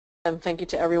and thank you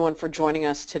to everyone for joining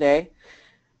us today.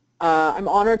 I'm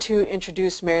honored to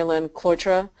introduce Marylene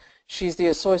Cloitre. She's the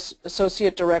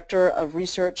Associate Director of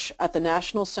Research at the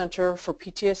National Center for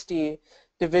PTSD,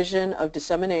 Division of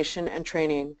Dissemination and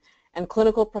Training, and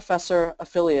Clinical Professor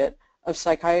Affiliate of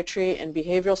Psychiatry and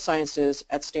Behavioral Sciences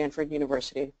at Stanford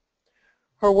University.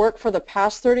 Her work for the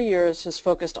past 30 years has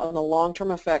focused on the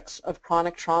long-term effects of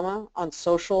chronic trauma on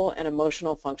social and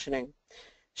emotional functioning.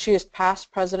 She is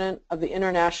past president of the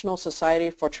International Society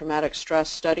for Traumatic Stress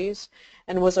Studies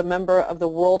and was a member of the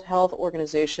World Health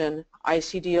Organization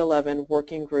ICD-11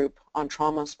 Working Group on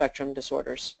Trauma Spectrum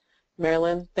Disorders.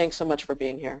 Marylene, thanks so much for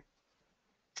being here.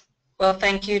 Well,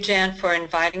 thank you, Jan, for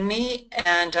inviting me,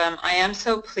 and I am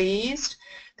so pleased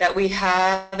that we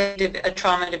have a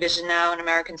trauma division now in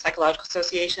American Psychological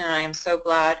Association, and I am so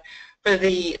glad for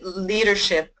the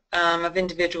leadership of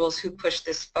individuals who push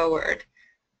this forward.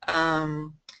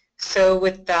 So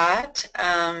with that,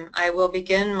 I will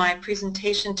begin my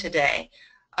presentation today.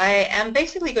 I am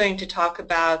basically going to talk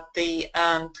about the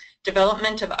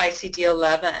development of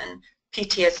ICD-11,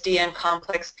 PTSD and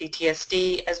complex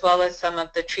PTSD, as well as some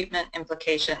of the treatment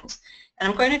implications. And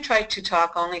I'm going to try to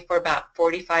talk only for about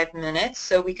 45 minutes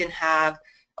so we can have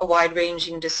a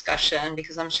wide-ranging discussion,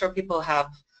 because I'm sure people have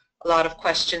a lot of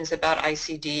questions about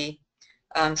ICD.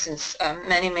 Since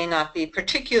many may not be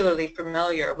particularly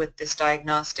familiar with this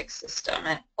diagnostic system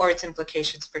or its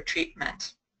implications for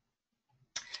treatment.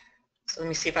 So let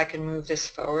me see if I can move this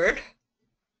forward.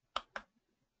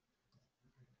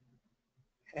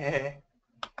 Okay.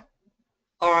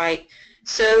 All right.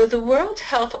 So the World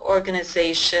Health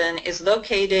Organization is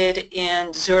located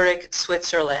in Zurich,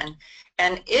 Switzerland,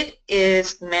 and it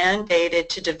is mandated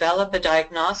to develop a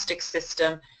diagnostic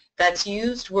system that's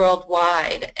used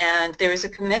worldwide, and there is a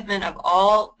commitment of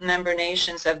all member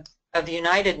nations of the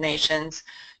United Nations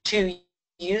to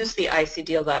use the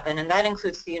ICD-11, and that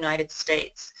includes the United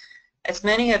States. As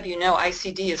many of you know,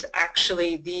 ICD is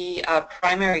actually the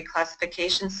primary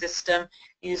classification system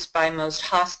used by most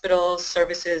hospitals,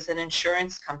 services, and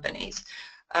insurance companies.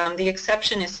 The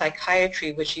exception is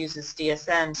psychiatry, which uses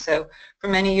DSM. So for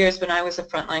many years when I was a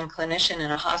frontline clinician in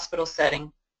a hospital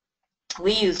setting,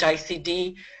 we used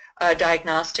ICD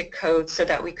diagnostic codes so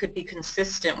that we could be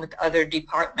consistent with other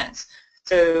departments,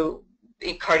 so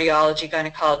cardiology,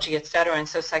 gynecology, etc. And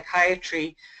so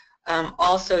psychiatry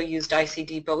also used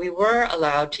ICD, but we were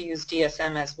allowed to use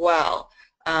DSM as well.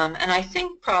 And I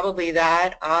think probably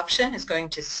that option is going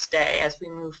to stay as we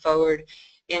move forward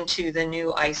into the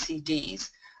new ICDs.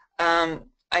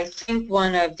 I think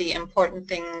one of the important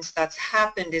things that's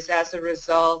happened is, as a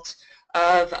result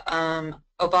of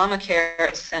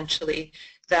Obamacare, essentially,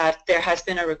 that there has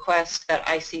been a request that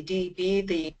ICD be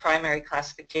the primary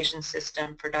classification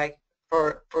system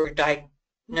for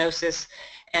diagnosis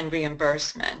and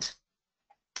reimbursement.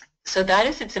 So that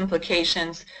is its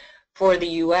implications for the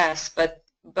U.S., but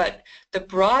the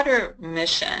broader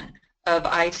mission of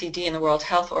ICD and the World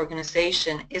Health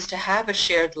Organization is to have a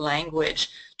shared language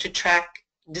to track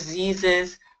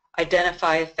diseases,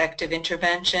 identify effective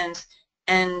interventions,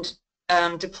 and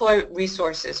deploy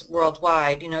resources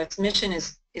worldwide. You know, its mission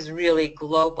is really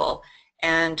global,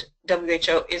 and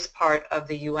WHO is part of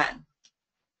the UN.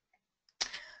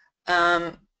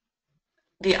 The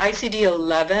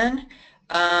ICD-11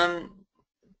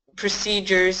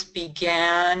 procedures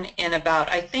began in about,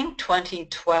 I think,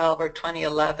 2012 or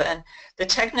 2011. The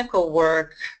technical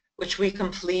work, which we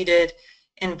completed,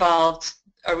 involved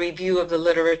a review of the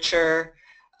literature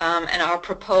and our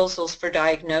proposals for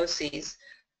diagnoses.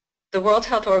 The World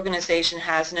Health Organization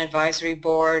has an advisory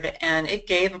board, and it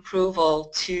gave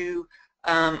approval to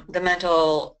the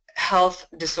mental health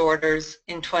disorders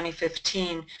in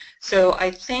 2015. So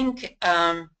I think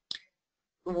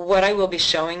what I will be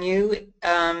showing you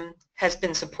has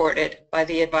been supported by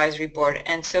the advisory board,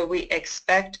 and so we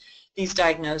expect these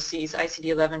diagnoses,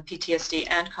 ICD-11, PTSD,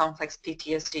 and complex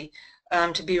PTSD,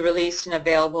 to be released and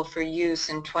available for use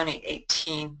in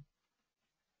 2018.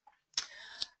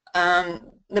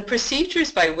 The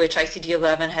procedures by which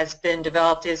ICD-11 has been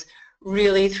developed is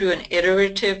really through an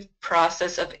iterative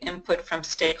process of input from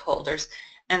stakeholders,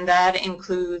 and that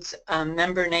includes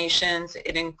member nations.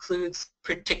 It includes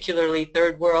particularly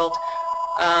third world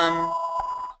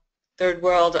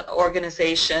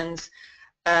organizations.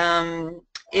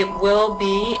 It will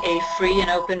be a free and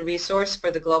open resource for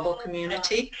the global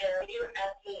community.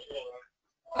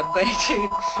 I'm going to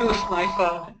move my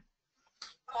phone.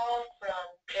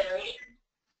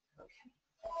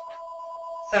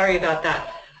 Sorry about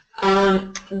that.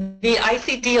 The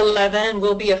ICD-11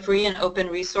 will be a free and open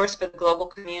resource for the global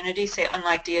community, say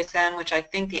unlike DSM, which I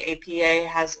think the APA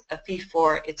has a fee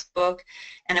for its book,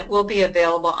 and it will be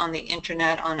available on the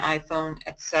internet, on iPhone,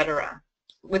 etc.,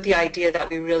 with the idea that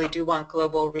we really do want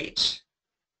global reach.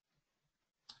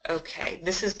 Okay,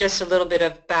 this is just a little bit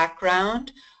of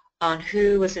background on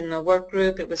who was in the work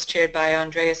group. It was chaired by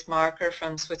Andreas Marker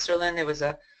from Switzerland. There was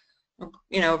a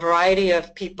variety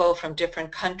of people from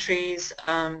different countries.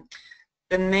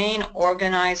 The main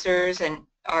organizers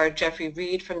are Jeffrey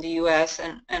Reed from the U.S.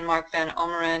 and Mark van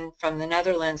Omeren from the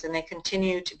Netherlands, and they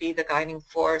continue to be the guiding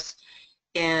force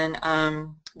in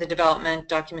the development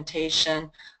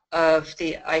documentation of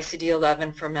the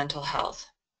ICD-11 for mental health.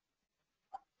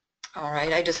 All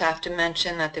right, I just have to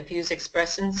mention that the views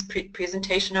expressed in this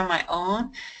presentation are my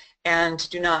own and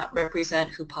do not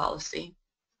represent WHO policy.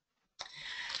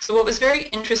 So what was very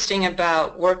interesting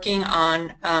about working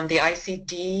on the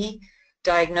ICD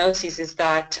diagnoses is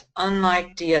that,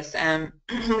 unlike DSM,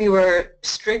 we were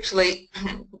strictly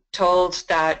told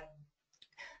that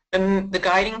the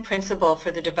guiding principle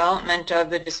for the development of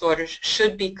the disorder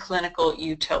should be clinical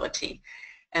utility.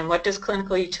 And what does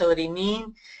clinical utility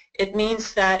mean? It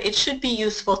means that it should be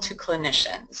useful to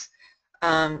clinicians.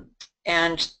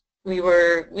 And we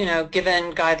were,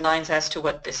 given guidelines as to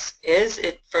what this is.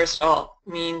 It first of all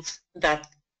means that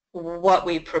what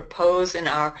we propose in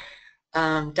our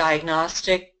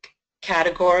diagnostic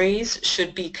categories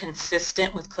should be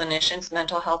consistent with clinicians'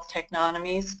 mental health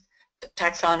taxonomies.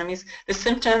 The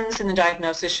symptoms in the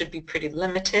diagnosis should be pretty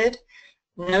limited,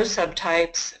 no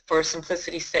subtypes for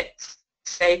simplicity's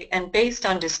sake, and based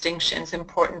on distinctions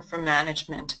important for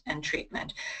management and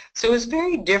treatment. So it was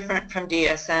very different from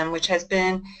DSM, which has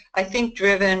been, I think,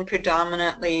 driven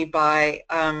predominantly by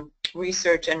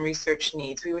research and research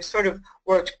needs. We were sort of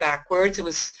worked backwards. It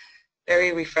was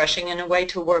very refreshing in a way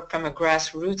to work from a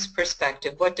grassroots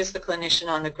perspective. What does the clinician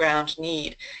on the ground need?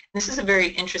 And this is a very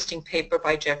interesting paper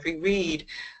by Jeffrey Reed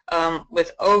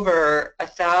with over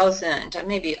 1,000,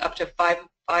 maybe up to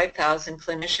 5,000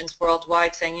 clinicians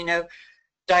worldwide saying,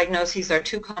 diagnoses are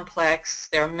too complex.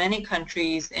 There are many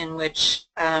countries in which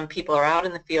people are out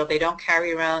in the field. They don't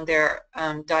carry around their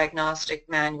diagnostic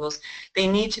manuals. They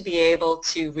need to be able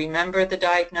to remember the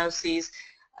diagnoses.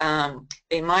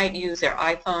 They might use their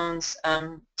iPhones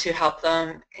to help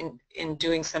them in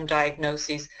doing some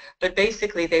diagnoses. But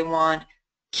basically, they want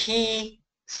key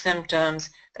symptoms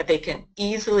that they can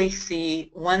easily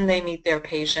see when they meet their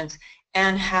patients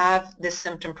and have this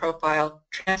symptom profile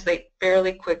translate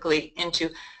fairly quickly into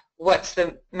what's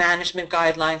the management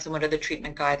guidelines and what are the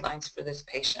treatment guidelines for this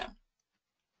patient.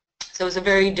 So it's a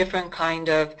very different kind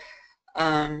of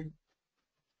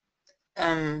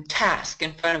task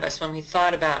in front of us when we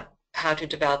thought about how to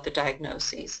develop the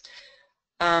diagnoses.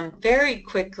 Very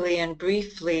quickly and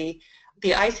briefly,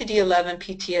 the ICD-11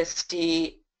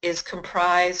 PTSD is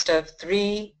comprised of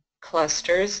 3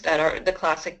 clusters that are the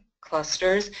classic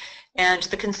clusters. And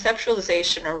the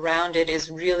conceptualization around it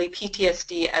is really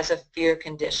PTSD as a fear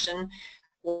condition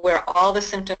where all the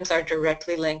symptoms are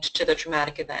directly linked to the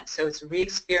traumatic event. So it's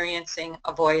re-experiencing,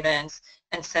 avoidance,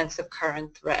 and sense of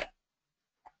current threat.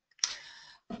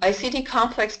 ICD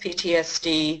complex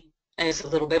PTSD is a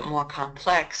little bit more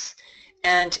complex,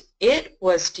 and it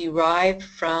was derived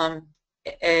from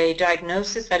a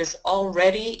diagnosis that is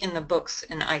already in the books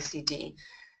in ICD.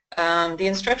 The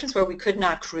instructions were we could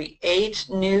not create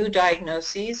new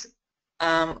diagnoses.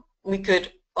 We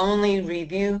could only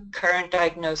review current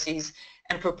diagnoses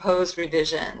and propose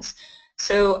revisions.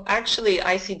 So actually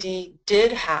ICD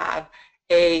did have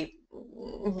a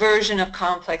version of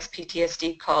complex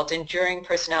PTSD called enduring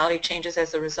personality changes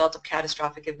as a result of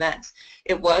catastrophic events.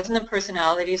 It was in the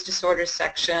personalities disorders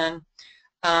section.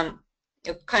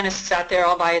 It kind of sat there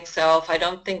all by itself. I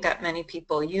don't think that many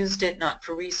people used it, not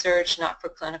for research, not for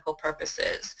clinical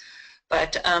purposes.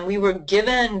 But we were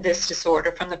given this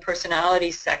disorder from the personality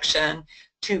section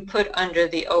to put under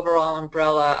the overall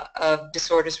umbrella of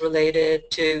disorders related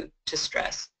to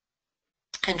stress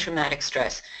and traumatic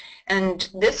stress. And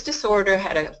this disorder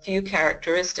had a few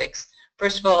characteristics.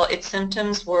 First of all, its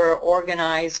symptoms were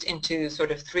organized into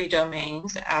sort of 3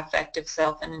 domains, affective,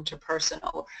 self, and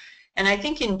interpersonal. And I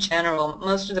think in general,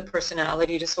 most of the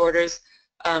personality disorders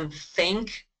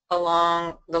think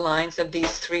along the lines of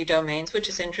these 3 domains, which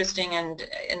is interesting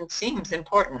and seems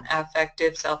important,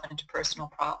 affective, self, and interpersonal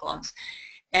problems.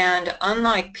 And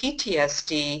unlike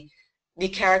PTSD, the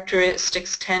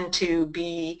characteristics tend to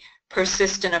be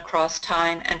persistent across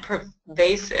time and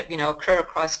pervasive, occur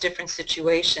across different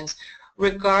situations,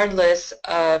 regardless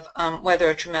of whether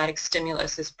a traumatic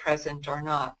stimulus is present or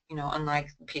not, unlike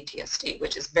PTSD,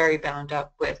 which is very bound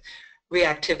up with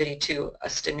reactivity to a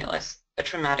stimulus, a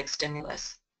traumatic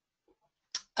stimulus.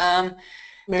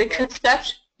 The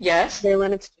conception, yes?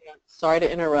 Marylene, it's Jan. Sorry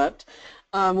to interrupt.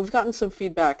 We've gotten some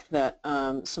feedback that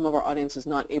some of our audience is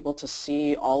not able to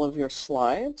see all of your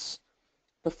slides,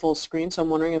 the full screen, so I'm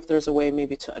wondering if there's a way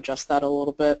maybe to adjust that a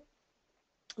little bit.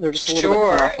 They're just a little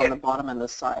bit cut off on the bottom and the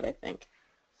side, I think.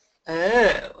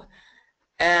 Oh,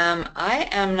 I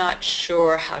am not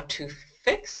sure how to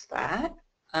fix that.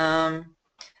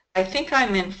 I think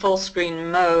I'm in full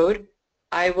screen mode.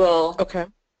 I will. Okay.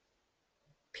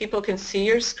 People can see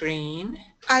your screen.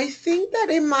 I think that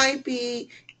it might be,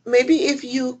 maybe if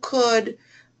you could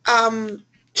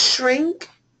shrink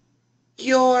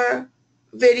your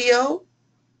video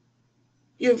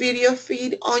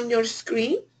feed on your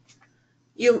screen.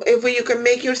 If you can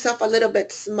make yourself a little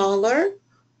bit smaller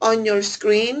on your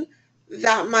screen,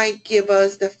 that might give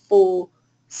us the full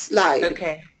slide.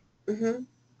 Okay. Mm-hmm.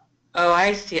 Oh,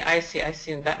 I see.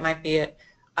 That might be it.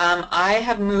 I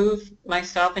have moved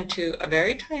myself into a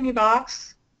very tiny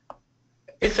box.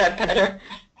 Is that better?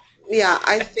 Yeah,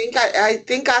 I think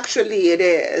actually it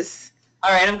is.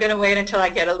 All right, I'm going to wait until I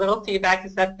get a little feedback.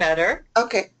 Is that better?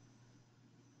 Okay.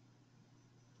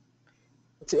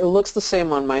 It looks the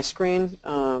same on my screen.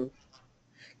 Can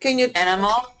you? And I'm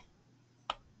all.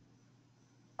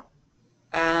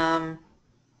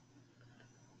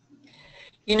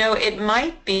 It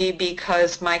might be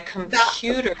because my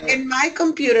computer. In my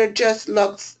computer it just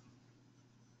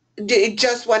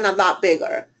went a lot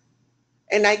bigger,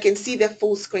 and I can see the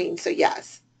full screen. So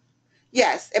yes,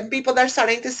 and people are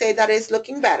starting to say that it's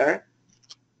looking better.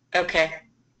 Okay.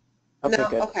 Okay, no,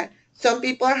 good. okay. Some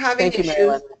people are having Thank you, issues,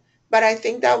 Marylene. but I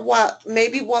think that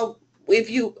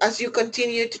as you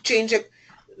continue to change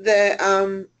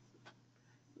the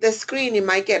screen, it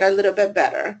might get a little bit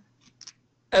better.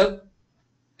 Oh,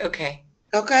 okay.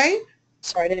 Okay.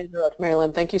 Sorry to interrupt,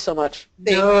 Marylene. Thank you so much.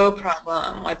 No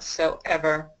problem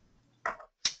whatsoever.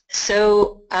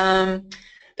 So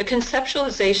the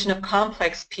conceptualization of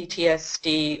complex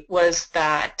PTSD was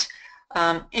that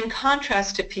in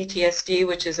contrast to PTSD,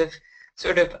 which is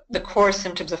sort of the core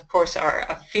symptoms, of course, are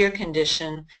a fear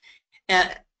condition,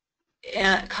 and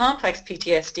complex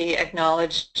PTSD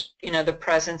acknowledged, the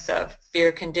presence of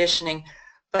fear conditioning,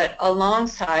 but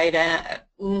alongside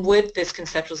with this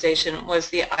conceptualization was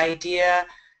the idea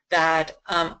that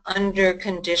under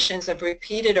conditions of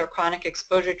repeated or chronic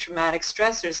exposure to traumatic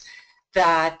stressors,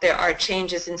 that there are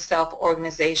changes in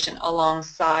self-organization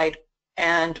alongside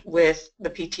and with the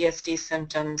PTSD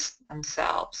symptoms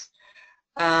themselves.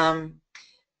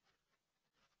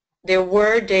 There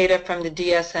were data from the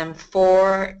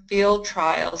DSM-4 field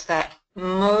trials that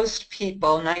most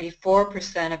people,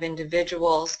 94% of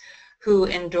individuals who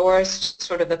endorsed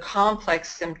sort of the complex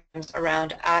symptoms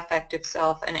around affective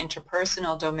self and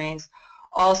interpersonal domains,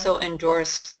 also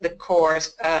endorsed the core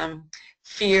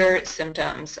fear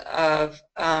symptoms of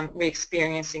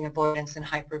re-experiencing avoidance and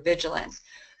hypervigilance.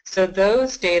 So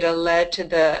those data led to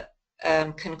the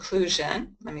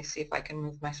conclusion. Let me see if I can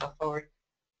move myself forward.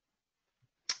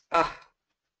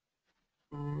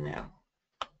 No.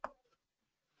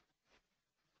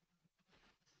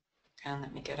 And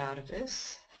let me get out of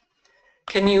this.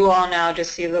 Can you all now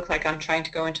just look like I'm trying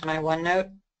to go into my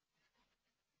OneNote?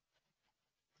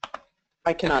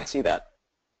 I cannot see that.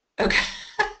 Okay.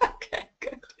 Okay,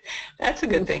 good. That's a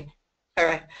good thing. All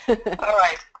right. All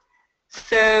right.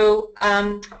 So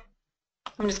I'm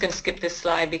just going to skip this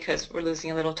slide because we're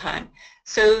losing a little time.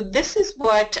 So this is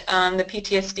what the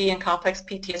PTSD and complex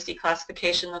PTSD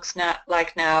classification looks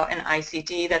like now in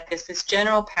ICD, that there's this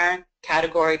general parent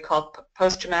category called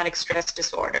post-traumatic stress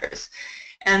disorders.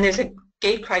 And there's a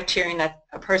gate criterion that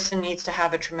a person needs to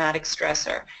have a traumatic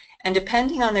stressor. And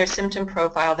depending on their symptom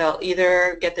profile, they'll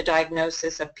either get the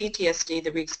diagnosis of PTSD,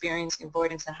 the re-experiencing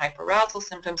avoidance and hyperarousal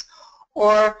symptoms,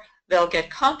 or they'll get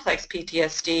complex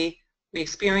PTSD,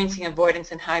 re-experiencing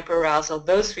avoidance and hyperarousal,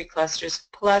 those three clusters,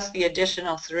 plus the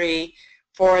additional three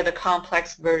for the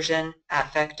complex version: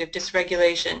 affective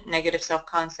dysregulation, negative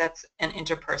self-concepts, and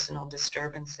interpersonal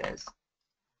disturbances.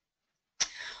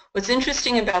 What's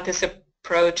interesting about this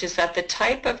approach is that the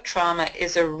type of trauma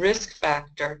is a risk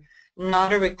factor,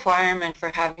 not a requirement for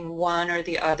having one or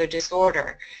the other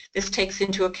disorder. This takes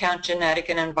into account genetic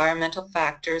and environmental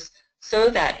factors so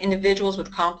that individuals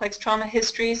with complex trauma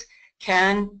histories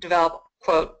can develop,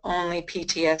 quote, only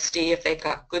PTSD if they've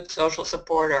got good social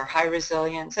support or high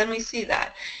resilience, and we see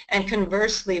that. And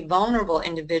conversely, vulnerable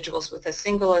individuals with a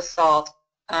single assault,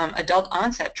 adult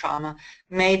onset trauma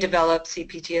may develop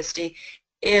CPTSD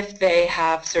if they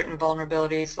have certain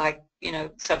vulnerabilities like,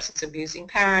 substance abusing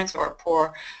parents or a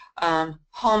poor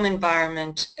home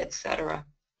environment, etc.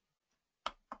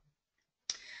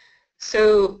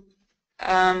 So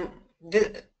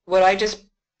what I just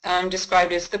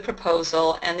described is the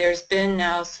proposal, and there's been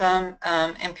now some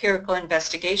empirical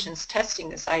investigations testing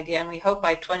this idea, and we hope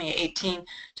by 2018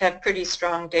 to have pretty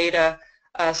strong data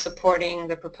supporting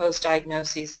the proposed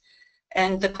diagnoses.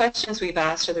 And the questions we've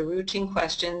asked are the routine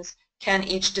questions. Can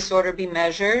each disorder be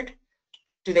measured?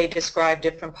 Do they describe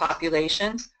different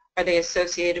populations? Are they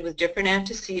associated with different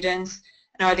antecedents?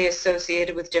 And are they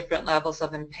associated with different levels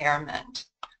of impairment?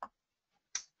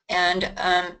 And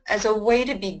as a way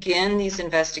to begin these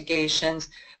investigations,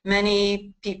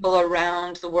 many people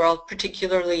around the world,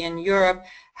 particularly in Europe,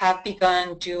 have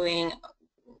begun doing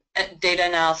data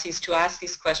analyses to ask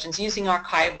these questions using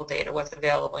archival data, what's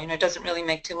available. It doesn't really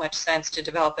make too much sense to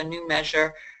develop a new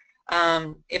measure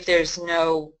if there's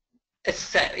no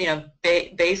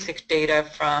basic data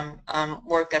from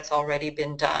work that's already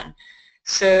been done.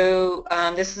 So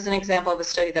this is an example of a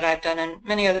study that I've done, and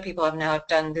many other people have now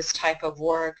done this type of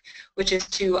work, which is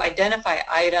to identify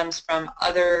items from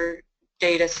other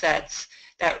data sets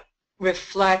that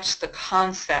reflect the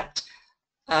concept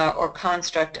or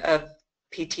construct of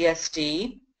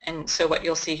PTSD. And so what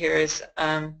you'll see here is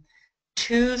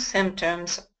 2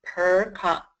 symptoms per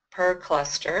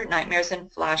cluster: nightmares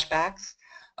and flashbacks,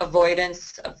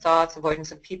 avoidance of thoughts,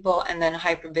 avoidance of people, and then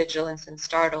hypervigilance and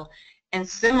startle. And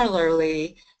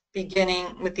similarly,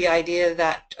 beginning with the idea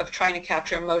of trying to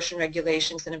capture emotion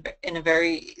regulations in a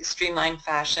very streamlined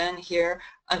fashion here: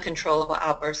 uncontrollable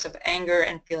outbursts of anger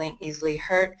and feeling easily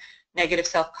hurt, negative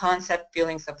self-concept,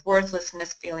 feelings of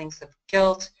worthlessness, feelings of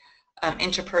guilt,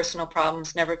 interpersonal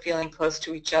problems, never feeling close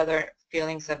to each other,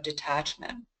 feelings of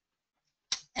detachment.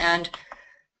 And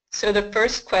so the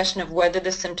first question of whether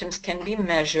the symptoms can be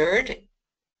measured,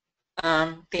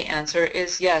 the answer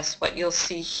is yes. What you'll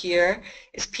see here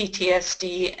is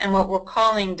PTSD, and what we're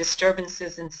calling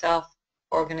disturbances in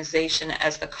self-organization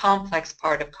as the complex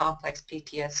part of complex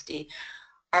PTSD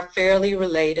are fairly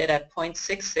related at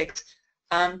 0.66,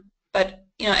 but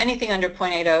anything under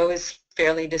 0.80 is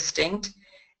fairly distinct.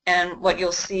 And what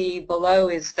you'll see below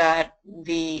is that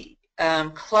the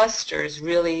clusters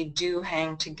really do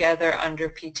hang together under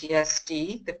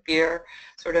PTSD. The fear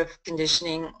sort of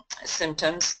conditioning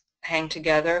symptoms hang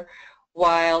together,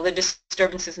 while the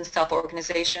disturbances in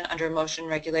self-organization under emotion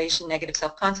regulation, negative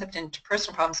self-concept, and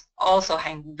interpersonal problems also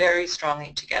hang very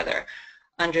strongly together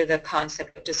under the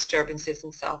concept of disturbances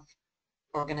in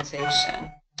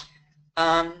self-organization.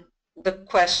 The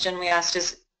question we asked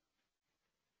is,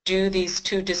 do these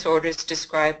 2 disorders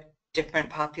describe different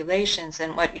populations?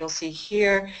 And what you'll see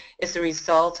here is the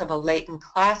result of a latent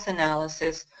class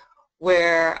analysis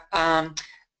where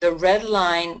the red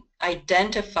line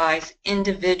identifies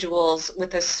individuals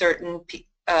with a certain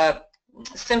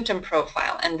symptom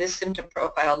profile, and this symptom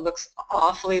profile looks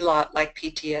awfully lot like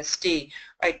PTSD,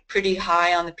 right? Pretty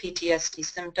high on the PTSD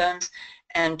symptoms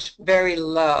and very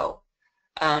low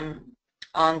on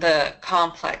the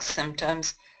complex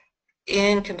symptoms,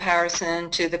 in comparison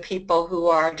to the people who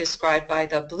are described by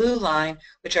the blue line,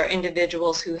 which are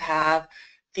individuals who have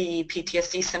the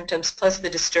PTSD symptoms plus the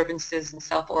disturbances in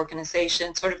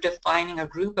self-organization, sort of defining a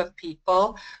group of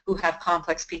people who have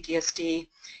complex PTSD.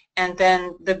 And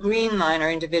then the green line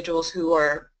are individuals who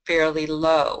are fairly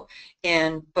low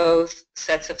in both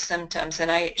sets of symptoms.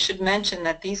 And I should mention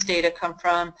that these data come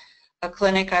from a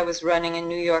clinic I was running in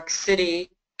New York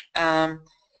City.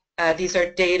 These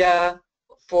are data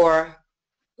for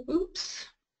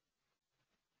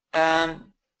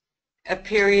a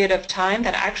period of time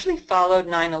that actually followed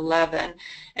 9/11.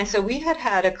 And so we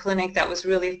had a clinic that was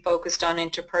really focused on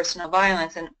interpersonal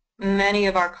violence, and many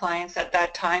of our clients at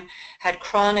that time had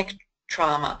chronic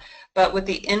trauma. But with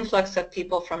the influx of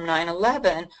people from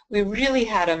 9/11, we really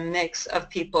had a mix of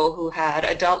people who had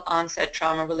adult onset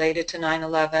trauma related to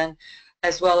 9/11,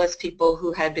 as well as people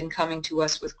who had been coming to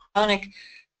us with chronic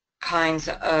kinds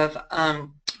of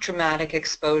traumatic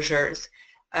exposures.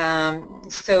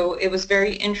 So it was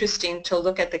very interesting to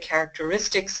look at the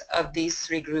characteristics of these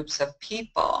 3 groups of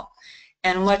people.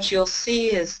 And what you'll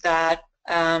see is that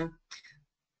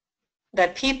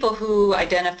that people who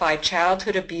identified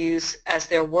childhood abuse as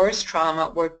their worst trauma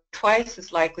were twice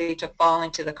as likely to fall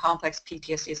into the complex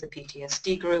PTSD as the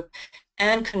PTSD group,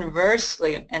 and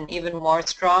conversely, and even more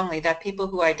strongly, that people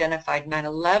who identified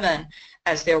 9/11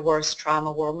 as their worst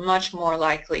trauma were much more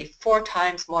likely, 4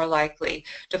 times more likely,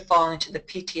 to fall into the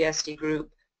PTSD group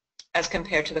as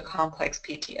compared to the complex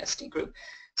PTSD group.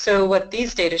 So what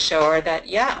these data show are that,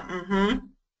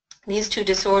 These two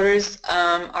disorders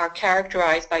are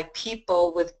characterized by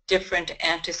people with different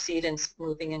antecedents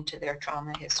moving into their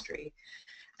trauma history.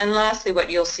 And lastly, what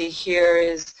you'll see here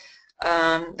is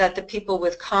that the people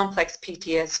with complex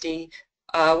PTSD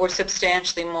were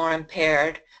substantially more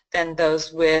impaired than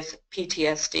those with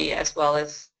PTSD as well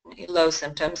as low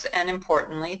symptoms, and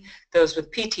importantly, those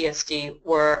with PTSD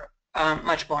were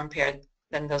much more impaired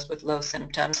than those with low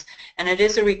symptoms. And it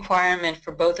is a requirement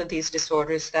for both of these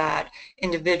disorders that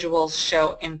individuals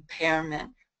show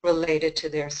impairment related to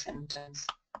their symptoms.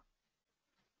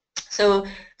 So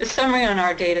the summary on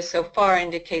our data so far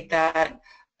indicate that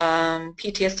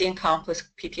PTSD and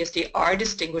complex PTSD are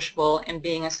distinguishable in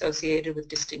being associated with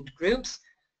distinct groups,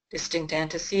 distinct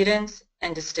antecedents,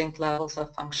 and distinct levels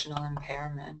of functional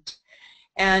impairment.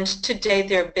 And to date,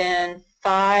 there have been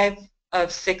 5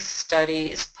 of 6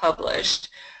 studies published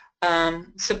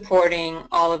supporting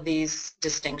all of these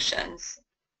distinctions,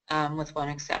 with one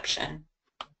exception.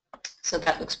 So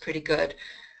that looks pretty good.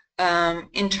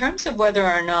 In terms of whether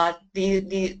or not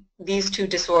these two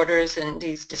disorders and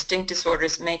these distinct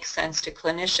disorders make sense to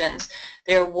clinicians,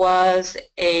 there was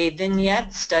a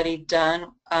vignette study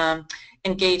done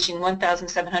engaging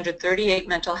 1,738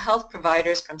 mental health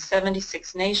providers from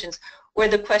 76 nations, where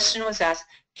the question was asked,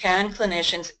 can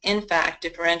clinicians in fact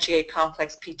differentiate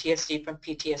complex PTSD from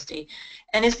PTSD?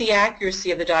 And is the accuracy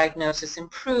of the diagnosis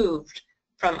improved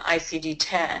from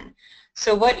ICD-10?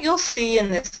 So what you'll see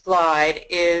in this slide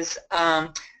is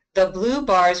the blue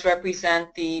bars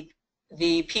represent the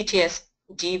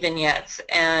PTSD vignettes,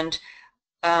 and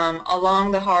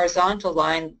along the horizontal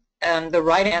line, the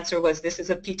right answer was this is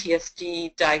a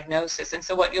PTSD diagnosis. And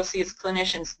so what you'll see is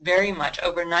clinicians very much,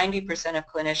 over 90% of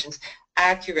clinicians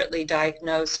accurately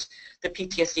diagnosed the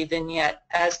PTSD vignette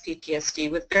as PTSD,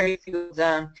 with very few of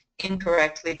them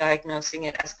incorrectly diagnosing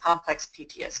it as complex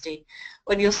PTSD.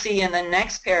 What you'll see in the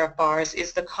next pair of bars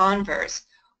is the converse,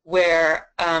 where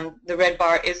the red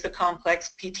bar is the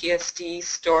complex PTSD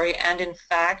story, and in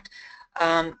fact,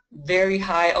 very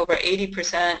high, over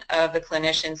 80% of the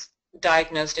clinicians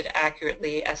diagnosed it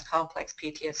accurately as complex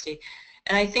PTSD.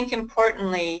 And I think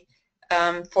importantly,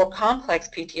 for complex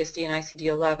PTSD in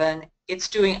ICD-11, it's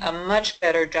doing a much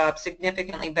better job,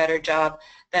 significantly better job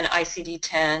than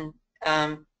ICD-10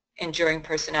 enduring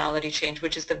personality change,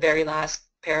 which is the very last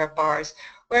pair of bars,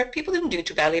 where people didn't do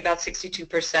too badly. About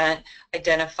 62%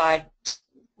 identified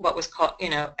what was called,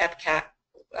 EPCAP,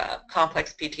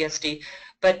 complex PTSD.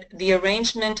 But the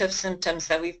arrangement of symptoms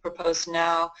that we've proposed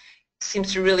now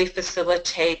seems to really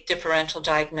facilitate differential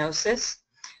diagnosis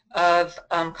of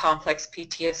complex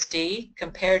PTSD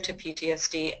compared to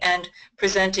PTSD, and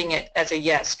presenting it as a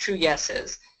yes, true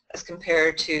yeses, as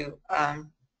compared to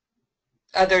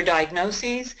other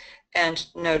diagnoses and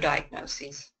no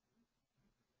diagnoses.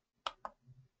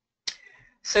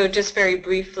 So just very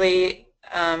briefly,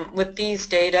 with these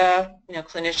data,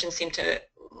 clinicians seem to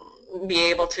be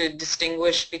able to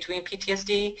distinguish between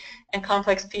PTSD and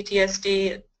complex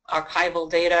PTSD. Archival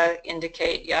data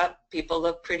indicate, yep, people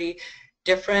look pretty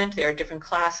different. There are different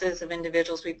classes of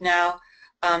individuals. We've now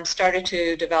started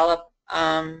to develop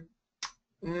a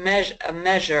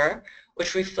measure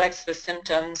which reflects the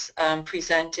symptoms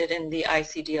presented in the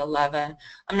ICD-11.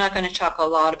 I'm not going to talk a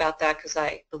lot about that because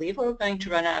I believe we're going to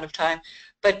run out of time,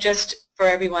 but just for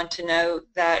everyone to know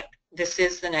that this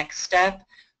is the next step.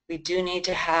 We do need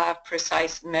to have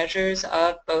precise measures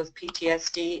of both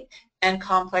PTSD and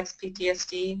complex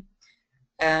PTSD.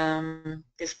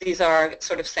 These are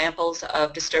sort of samples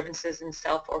of disturbances in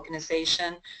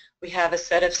self-organization. We have a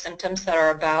set of symptoms that are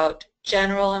about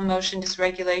general emotion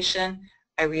dysregulation.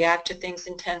 I react to things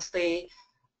intensely.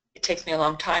 It takes me a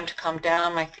long time to calm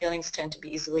down. My feelings tend to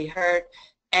be easily hurt.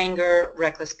 Anger,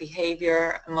 reckless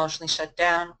behavior, emotionally shut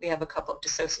down. We have a couple of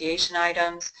dissociation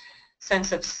items.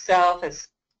 Sense of self is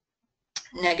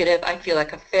negative. I feel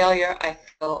like a failure. I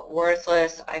feel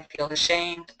worthless. I feel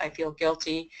ashamed. I feel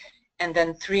guilty. And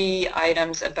then 3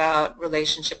 items about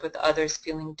relationship with others,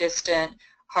 feeling distant,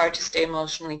 hard to stay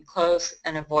emotionally close,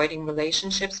 and avoiding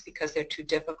relationships because they're too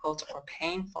difficult or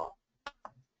painful.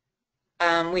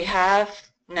 We have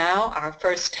now our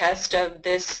first test of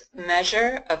this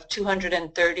measure of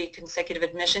 230 consecutive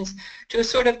admissions to a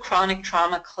sort of chronic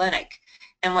trauma clinic.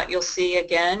 And what you'll see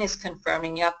again is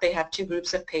confirming, yep, they have 2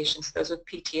 groups of patients, those with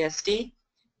PTSD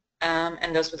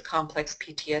and those with complex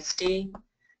PTSD.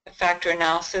 The factor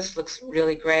analysis looks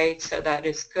really great, so that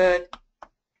is good.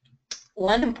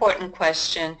 One important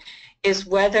question is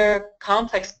whether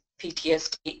complex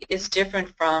PTSD is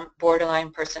different from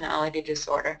borderline personality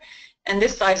disorder. And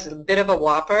this slide is a bit of a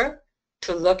whopper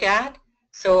to look at,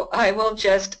 so I will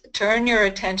just turn your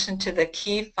attention to the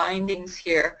key findings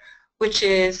here, which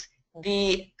is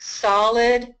The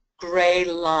solid gray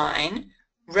line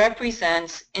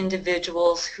represents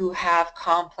individuals who have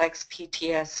complex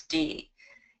PTSD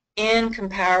in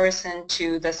comparison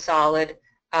to the solid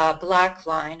black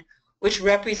line, which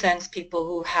represents people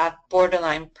who have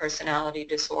borderline personality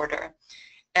disorder.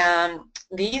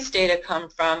 These data come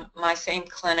from my same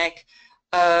clinic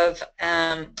of,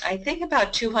 I think,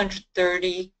 about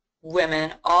 230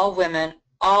 women,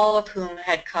 all of whom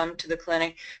had come to the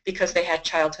clinic because they had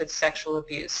childhood sexual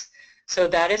abuse. So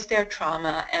that is their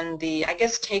trauma, and the, I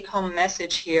guess, take-home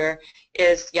message here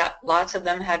is, yeah, lots of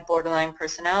them had borderline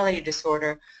personality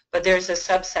disorder, but there's a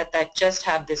subset that just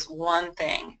have this one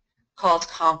thing called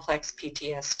complex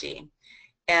PTSD,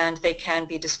 and they can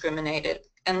be discriminated.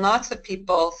 And lots of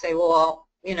people say, well,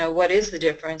 you know, what is the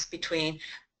difference between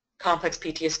complex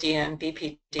PTSD and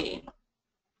BPD?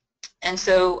 And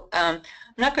so I'm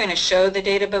not going to show the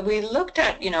data, but we looked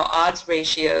at, you know, odds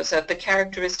ratios of the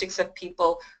characteristics of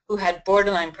people who had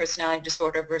borderline personality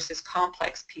disorder versus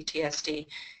complex PTSD.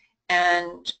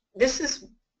 And this is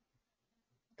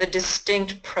the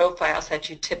distinct profiles that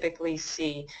you typically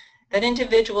see, that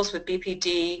individuals with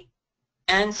BPD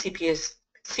and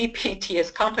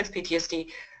CPTS, complex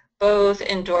PTSD, both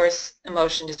endorse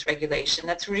emotion dysregulation.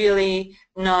 That's really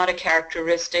not a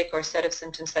characteristic or set of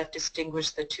symptoms that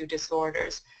distinguish the two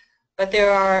disorders. But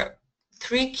there are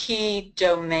three key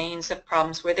domains of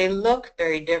problems where they look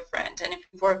very different. And if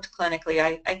you've worked clinically,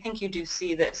 I think you do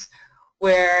see this,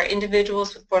 where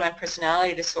individuals with borderline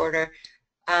personality disorder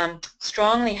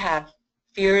strongly have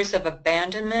fears of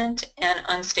abandonment and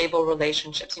unstable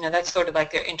relationships. You know, that's sort of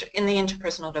like they're in the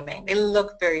interpersonal domain. They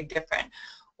look very different.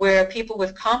 Where people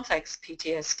with complex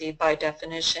PTSD, by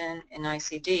definition in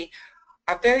ICD,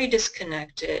 are very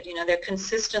disconnected. You know, they're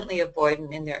consistently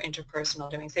avoidant in their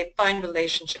interpersonal domains. They find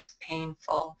relationships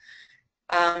painful.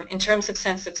 In terms of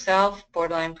sense of self,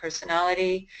 borderline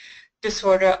personality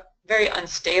disorder, very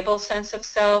unstable sense of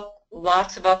self,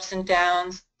 lots of ups and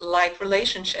downs, like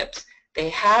relationships. They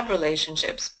have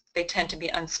relationships. They tend to be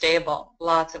unstable,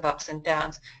 lots of ups and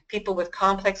downs. People with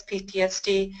complex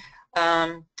PTSD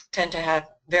tend to have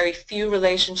very few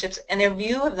relationships, and their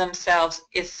view of themselves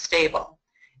is stable.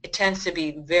 It tends to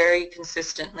be very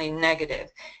consistently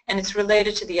negative, and it's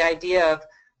related to the idea of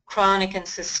chronic and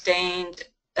sustained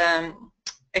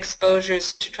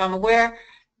exposures to trauma where,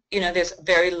 you know, there's a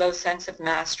very low sense of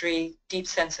mastery, deep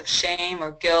sense of shame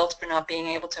or guilt for not being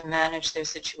able to manage their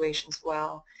situations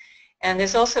well. And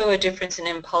there's also a difference in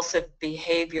impulsive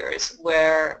behaviors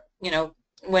where, you know,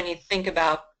 when you think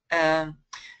about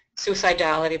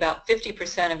suicidality, about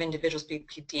 50% of individuals with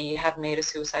BPD have made a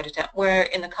suicide attempt, where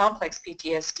in the complex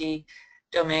PTSD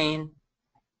domain,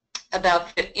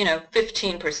 about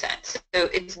 15%. So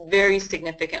it's very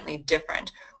significantly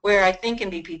different, where I think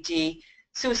in BPD,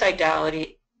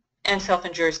 suicidality and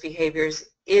self-injurious behaviors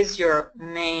is your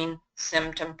main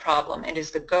symptom problem. It is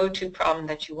the go-to problem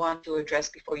that you want to address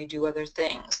before you do other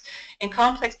things. In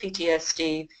complex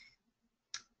PTSD,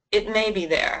 it may be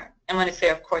there, and when it's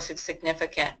there, of course, it's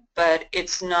significant, but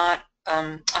it's not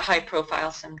a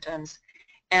high-profile symptoms.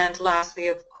 And lastly,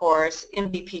 of course,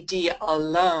 in BPD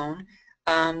alone,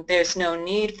 there's no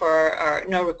need for, or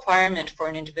no requirement for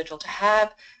an individual to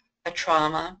have a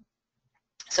trauma,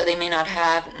 so they may not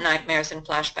have nightmares and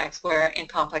flashbacks, where in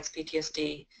complex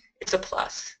PTSD, it's a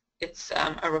plus. It's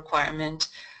a requirement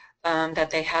that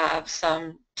they have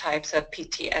some types of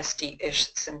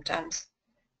PTSD-ish symptoms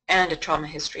and a trauma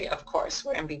history, of course,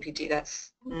 where in BPD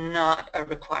that's not a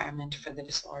requirement for the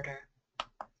disorder.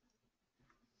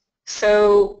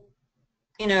 So,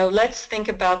 you know, let's think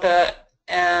about the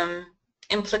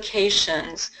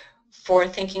implications for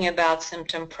thinking about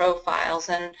symptom profiles.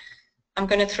 And I'm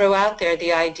going to throw out there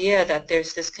the idea that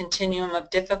there's this continuum of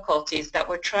difficulties that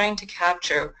we're trying to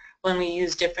capture when we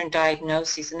use different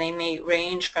diagnoses, and they may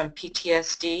range from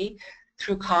PTSD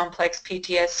through complex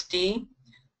PTSD,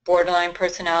 borderline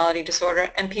personality disorder,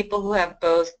 and people who have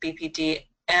both BPD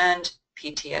and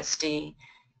PTSD.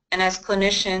 And as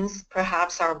clinicians,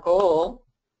 perhaps our goal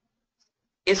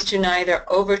is to neither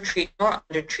overtreat nor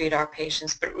undertreat our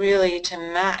patients, but really to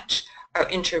match our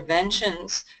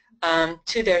interventions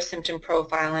to their symptom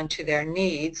profile and to their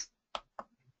needs.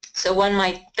 So one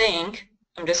might think,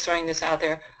 I'm just throwing this out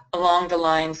there, along the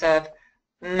lines of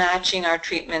matching our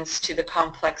treatments to the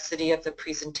complexity of the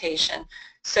presentation.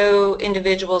 So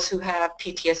individuals who have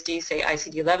PTSD, say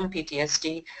ICD-11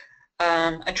 PTSD,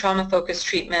 a trauma-focused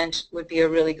treatment would be a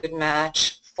really good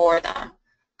match for them.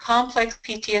 Complex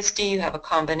PTSD, you have a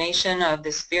combination of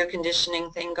this fear conditioning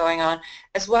thing going on,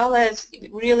 as well as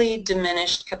really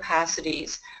diminished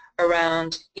capacities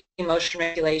around emotion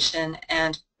regulation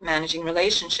and managing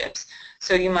relationships.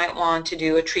 So you might want to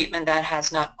do a treatment that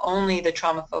has not only the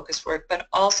trauma-focused work, but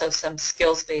also some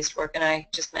skills-based work. And I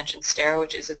just mentioned STARE,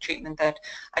 which is a treatment that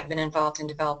I've been involved in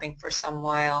developing for some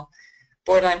while.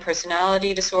 Borderline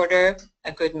personality disorder,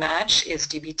 a good match is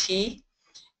DBT.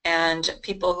 And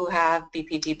people who have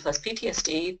BPD plus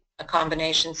PTSD, a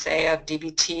combination, say, of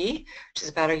DBT, which is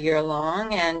about a year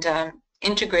long, and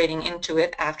integrating into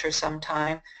it after some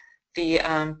time the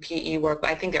PE work.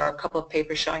 I think there are a couple of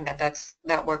papers showing that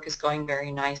that work is going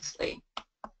very nicely.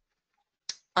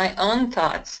 My own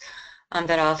thoughts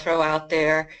that I'll throw out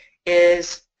there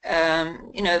is,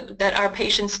 that our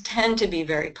patients tend to be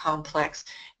very complex,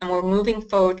 and we're moving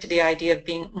forward to the idea of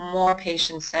being more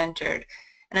patient-centered.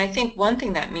 And I think one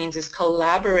thing that means is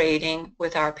collaborating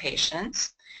with our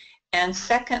patients, and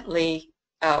secondly,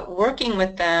 working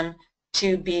with them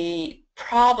to be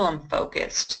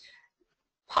problem-focused,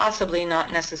 possibly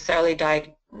not necessarily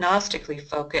diagnostically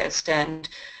focused. And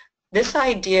this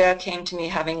idea came to me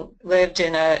having lived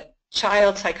in a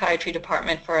child psychiatry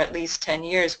department for at least 10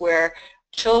 years, where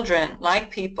children,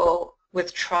 like people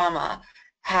with trauma,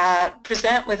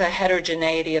 present with a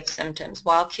heterogeneity of symptoms.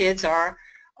 While kids are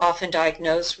often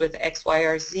diagnosed with X, Y,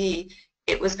 or Z,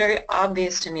 it was very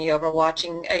obvious to me over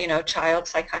watching child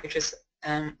psychiatrists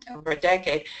over a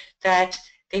decade that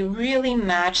they really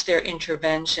match their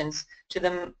interventions to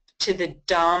the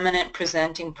dominant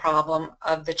presenting problem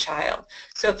of the child.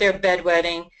 So if they're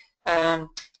bedwetting,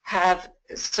 have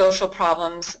social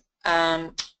problems,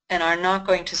 and are not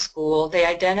going to school, they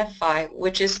identify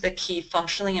which is the key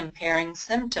functionally impairing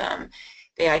symptom.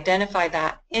 They identify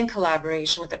that in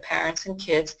collaboration with the parents and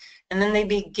kids, and then they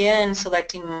begin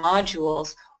selecting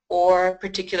modules or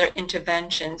particular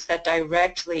interventions that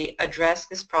directly address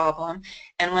this problem.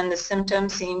 And when the symptom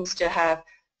seems to have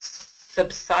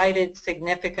subsided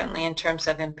significantly in terms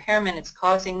of impairment, it's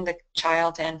causing the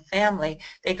child and family,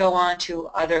 they go on to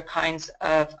other kinds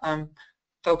of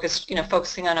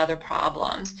focusing on other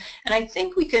problems. And I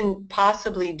think we can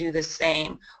possibly do the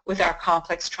same with our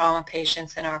complex trauma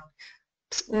patients and our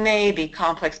maybe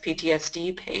complex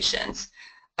PTSD patients,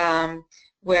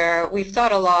 where we've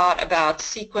thought a lot about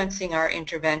sequencing our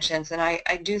interventions, and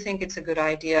I do think it's a good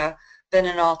idea. Then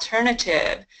an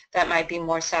alternative that might be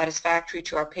more satisfactory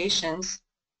to our patients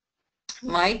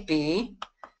might be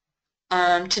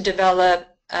to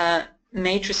develop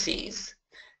matrices.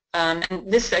 And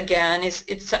this, again,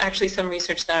 it's actually some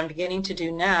research that I'm beginning to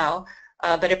do now,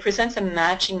 but it presents a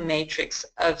matching matrix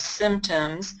of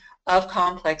symptoms of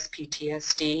complex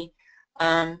PTSD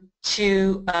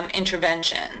to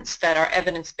interventions that are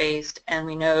evidence-based and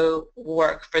we know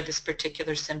work for this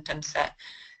particular symptom set.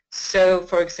 So,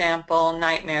 for example,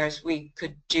 nightmares, we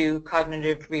could do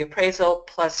cognitive reappraisal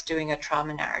plus doing a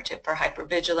trauma narrative. For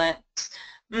hypervigilance,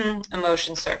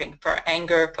 emotion surfing. For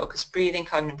anger, focused breathing,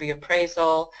 cognitive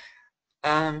reappraisal.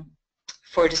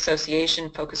 For dissociation,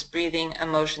 focused breathing,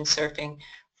 emotion surfing.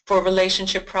 For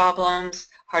relationship problems,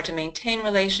 hard to maintain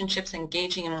relationships,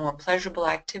 engaging in more pleasurable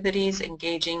activities,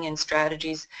 engaging in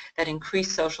strategies that increase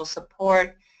social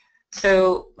support.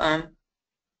 So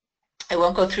I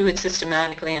won't go through it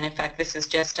systematically, and in fact this is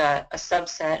just a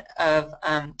subset of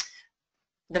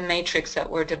the matrix that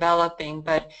we're developing,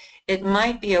 but it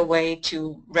might be a way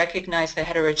to recognize the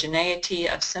heterogeneity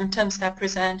of symptoms that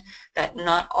present, that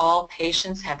not all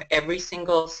patients have every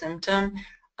single symptom.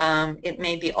 It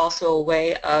may be also a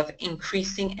way of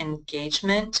increasing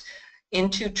engagement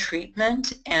into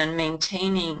treatment and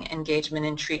maintaining engagement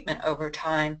in treatment over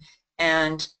time,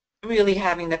 and really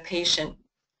having the patient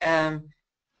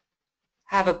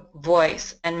have a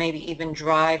voice and maybe even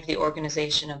drive the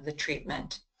organization of the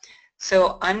treatment.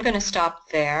 So I'm going to stop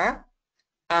there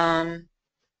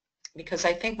because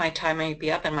I think my time may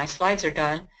be up and my slides are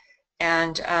done,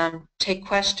 and take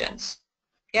questions.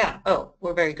 Yeah, oh,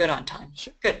 we're very good on time.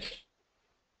 Sure. Good.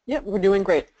 Yep, we're doing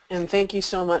great. And thank you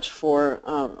so much for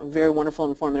a very wonderful,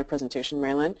 informative presentation,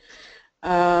 Marylene.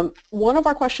 One of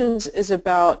our questions is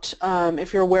about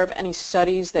if you're aware of any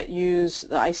studies that use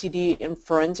the ICD in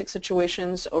forensic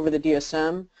situations over the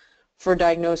DSM for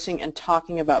diagnosing and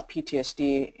talking about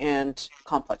PTSD and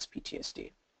complex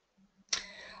PTSD.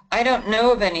 I don't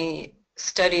know of any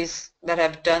studies that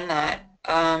have done that.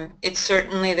 It's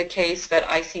certainly the case that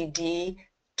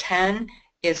ICD-10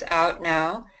 is out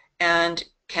now and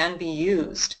can be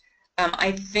used.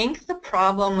 I think the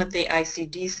problem with the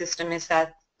ICD system is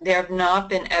that there have not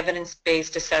been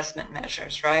evidence-based assessment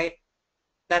measures, right?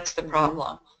 That's the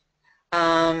problem.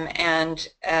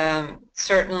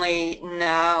 Certainly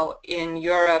now in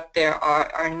Europe there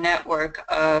are a network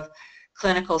of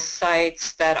clinical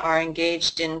sites that are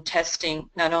engaged in testing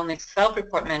not only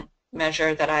self-reported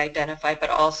measure that I identified, but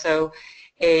also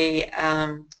a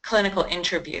clinical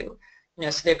interview. You know,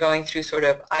 so they're going through sort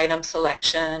of item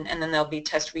selection, and then there'll be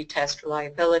test, retest,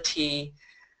 reliability,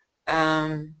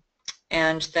 and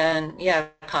then, yeah,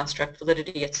 construct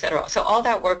validity, etc. So all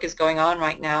that work is going on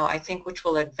right now, I think, which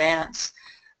will advance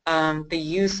the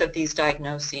use of these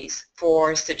diagnoses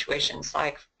for situations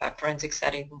like forensic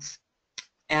settings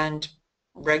and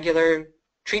regular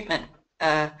treatment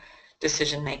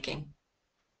decision making.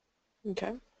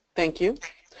 Okay, thank you.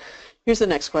 Here's the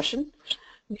next question.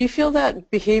 Do you feel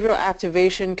that behavioral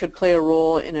activation could play a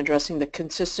role in addressing the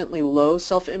consistently low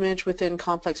self-image within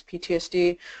complex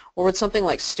PTSD, or would something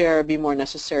like STARE be more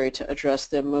necessary to address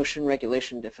the emotion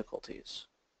regulation difficulties?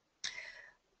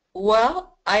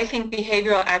 Well, I think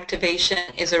behavioral activation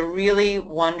is a really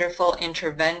wonderful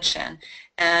intervention,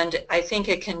 and I think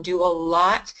it can do a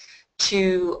lot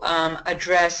to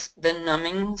address the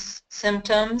numbing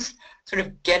symptoms, sort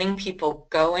of getting people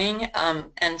going,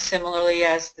 and similarly,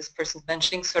 as this person's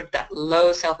mentioning, sort of that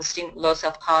low self-esteem, low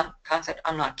self-concept,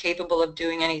 I'm not capable of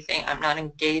doing anything, I'm not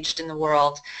engaged in the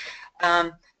world.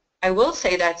 I will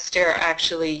say that STARE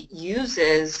actually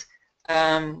uses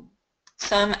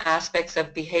some aspects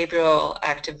of behavioral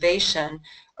activation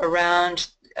around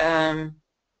the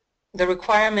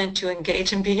requirement to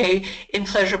engage and behave in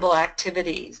pleasurable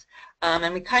activities.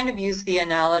 And we kind of use the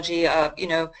analogy of, you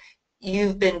know,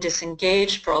 you've been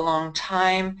disengaged for a long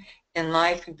time in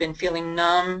life, you've been feeling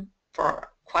numb for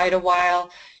quite a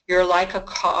while, you're like a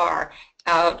car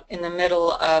out in the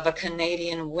middle of a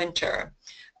Canadian winter.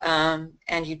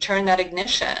 And you turn that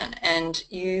ignition and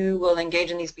you will engage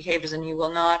in these behaviors and you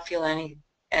will not feel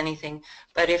anything.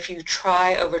 But if you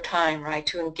try over time, right,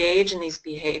 to engage in these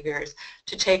behaviors,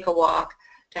 to take a walk,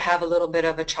 to have a little bit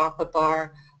of a chocolate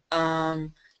bar,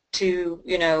 to,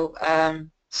 you know,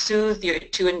 soothe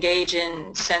to engage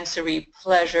in sensory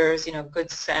pleasures, you know, good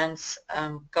sense,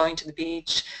 going to the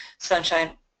beach,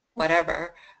 sunshine,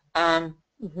 whatever,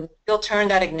 you'll turn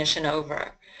that ignition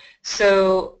over.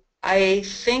 So I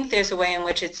think there's a way in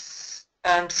which it's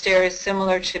STARE is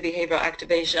similar to behavioral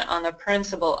activation on the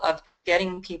principle of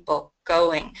getting people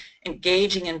going,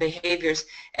 engaging in behaviors,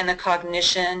 and the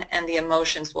cognition and the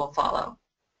emotions will follow.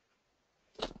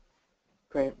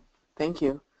 Great, thank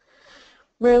you.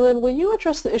 Marylene, will you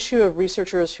address the issue of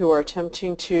researchers who are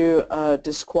attempting to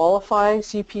disqualify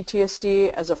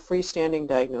CPTSD as a freestanding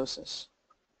diagnosis?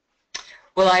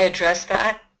 Will I address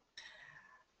that?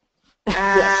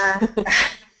 Yes.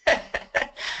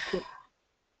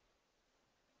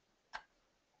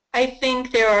 I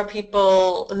think there are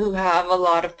people who have a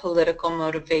lot of political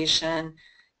motivation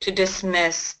to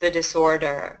dismiss the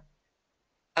disorder.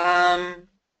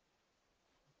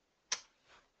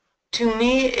 To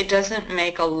me, it doesn't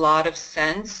make a lot of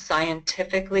sense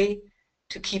scientifically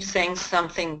to keep saying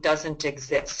something doesn't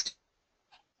exist.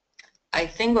 I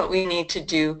think what we need to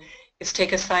do is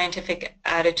take a scientific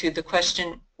attitude,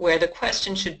 where the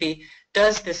question should be,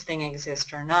 does this thing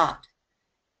exist or not?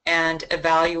 And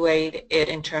evaluate it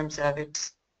in terms of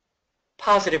its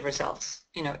positive results,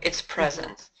 you know, its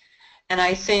presence. And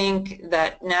I think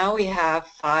that now we have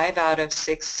 5 out of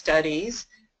 6 studies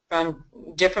from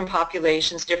different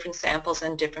populations, different samples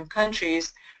in different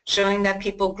countries, showing that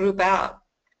people group out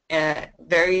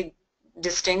very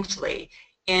distinctly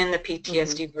in the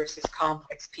PTSD versus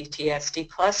complex PTSD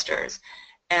clusters.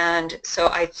 And so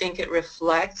I think it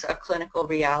reflects a clinical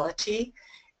reality.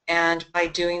 And by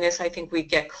doing this, I think we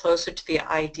get closer to the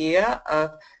idea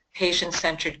of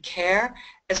patient-centered care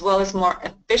as well as more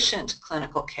efficient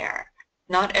clinical care.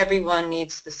 Not everyone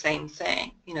needs the same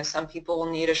thing. You know, some people will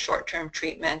need a short-term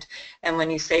treatment, and when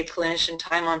you save clinician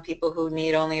time on people who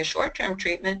need only a short-term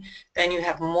treatment, then you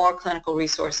have more clinical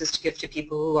resources to give to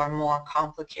people who are more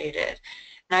complicated.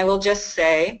 And I will just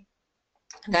say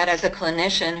that as a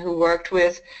clinician who worked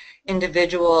with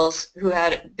individuals who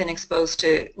had been exposed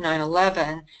to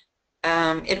 9/11,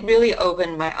 it really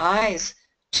opened my eyes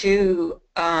to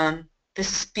the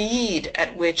speed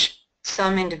at which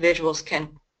some individuals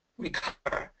can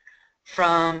recover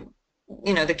from,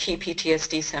 you know, the key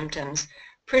PTSD symptoms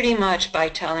pretty much by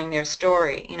telling their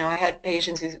story. You know, I had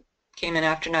patients who came in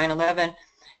after 9/11,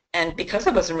 and because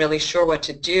I wasn't really sure what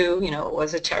to do, you know, it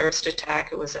was a terrorist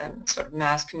attack, it was a sort of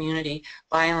mass community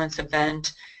violence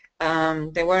event,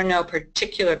 there were no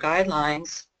particular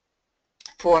guidelines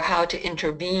for how to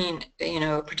intervene, you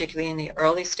know, particularly in the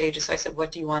early stages. So I said,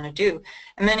 what do you want to do?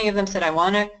 And many of them said, I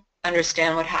want to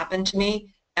understand what happened to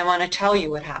me. I want to tell you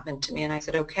what happened to me. And I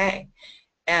said, okay.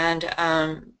 And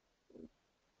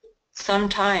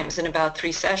sometimes in about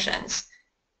 3 sessions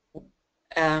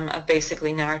of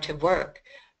basically narrative work,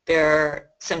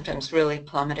 their symptoms really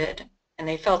plummeted and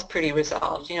they felt pretty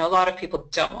resolved. You know, a lot of people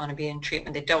don't want to be in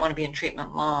treatment. They don't want to be in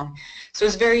treatment long. So it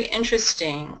was very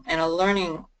interesting and a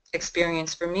learning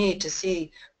experience for me to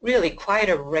see really quite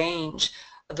a range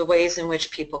of the ways in which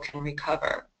people can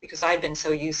recover, because I'd been so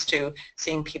used to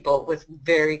seeing people with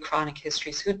very chronic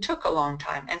histories who took a long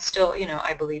time and still, you know,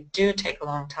 I believe do take a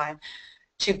long time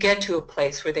to get to a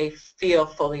place where they feel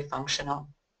fully functional.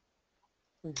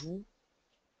 Mm-hmm.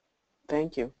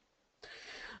 Thank you.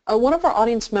 One of our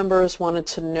audience members wanted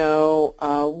to know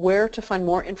where to find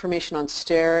more information on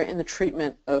STAIR in the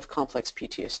treatment of complex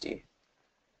PTSD.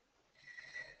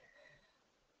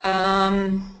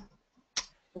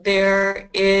 There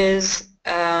is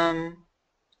a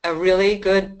really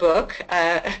good book,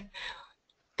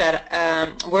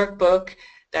 workbook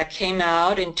that came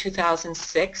out in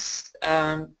 2006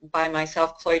 by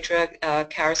myself, Cloitre,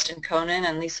 Karsten Conan,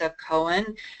 and Lisa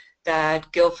Cohen,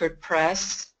 that Guilford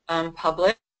Press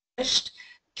published.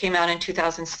 Came out in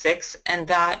 2006, and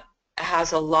that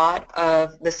has a lot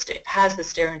of the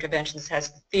STAIR interventions. It has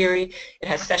the theory, it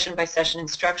has session-by-session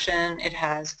instruction, it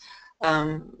has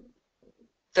the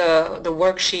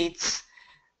worksheets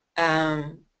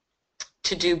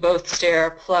to do both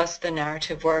STAIR plus the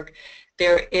narrative work.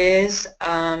 There is,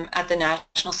 at the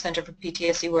National Center for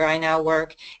PTSD, where I now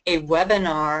work, a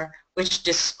webinar which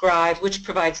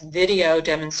provides video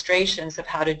demonstrations of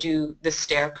how to do the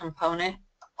STAIR component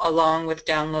along with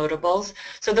downloadables.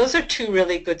 So those are two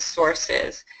really good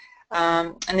sources.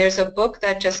 And there's a book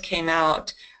that just came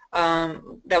out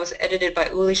that was edited by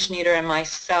Uli Schneider and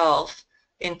myself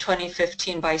in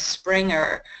 2015 by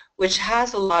Springer, which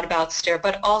has a lot about STAIR,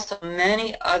 but also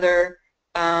many other,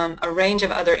 a range of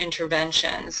other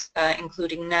interventions,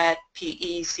 including NET,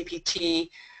 PE, CPT,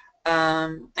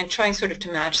 and trying sort of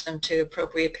to match them to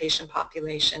appropriate patient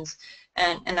populations.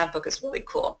 And that book is really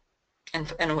cool,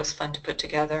 and it was fun to put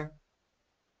together.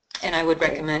 And I would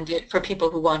recommend it for people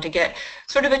who want to get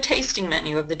sort of a tasting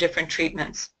menu of the different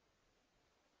treatments.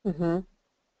 Mm-hmm.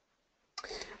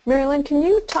 Marylene, can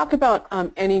you talk about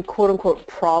any quote-unquote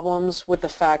problems with the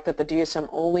fact that the DSM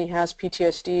only has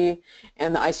PTSD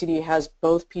and the ICD has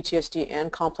both PTSD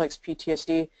and complex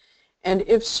PTSD? And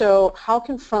if so, how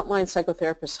can frontline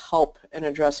psychotherapists help in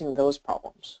addressing those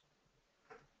problems?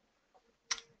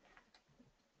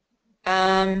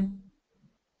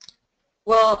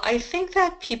 Well, I think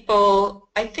that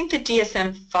I think the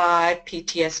DSM-5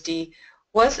 PTSD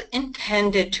was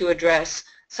intended to address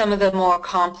some of the more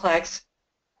complex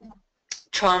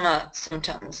trauma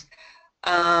symptoms.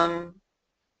 I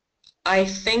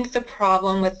think the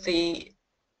problem with the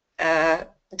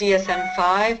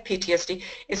DSM-5 PTSD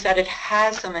is that it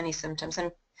has so many symptoms,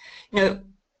 and you know,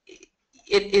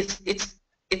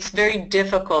 it's very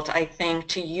difficult, I think,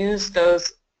 to use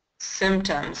those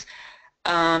symptoms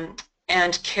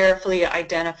and carefully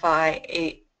identify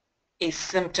a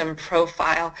symptom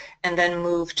profile and then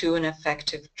move to an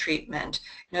effective treatment.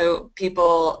 You know,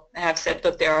 people have said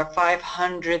that there are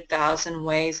 500,000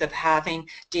 ways of having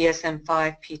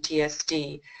DSM-5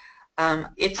 PTSD.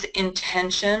 Its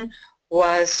intention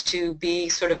was to be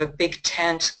sort of a big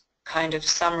tent kind of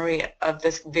summary of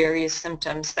the various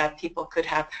symptoms that people could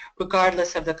have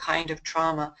regardless of the kind of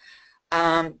trauma.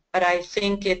 But I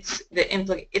think it's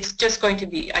just going to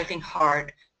be, I think,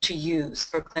 hard to use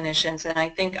for clinicians, and I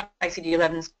think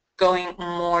ICD-11 is going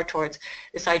more towards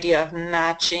this idea of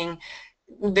matching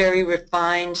very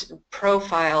refined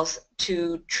profiles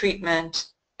to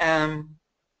treatment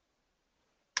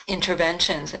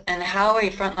interventions. And how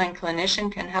a frontline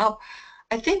clinician can help,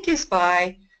 I think, is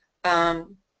by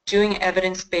doing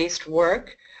evidence-based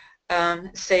work.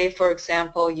 Say, for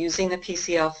example, using the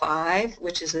PCL-5,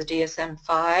 which is the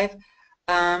DSM-5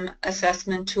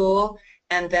 assessment tool,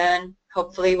 and then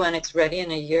hopefully when it's ready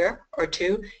in a year or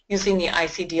two, using the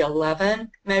ICD-11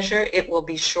 measure. It will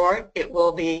be short, it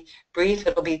will be brief,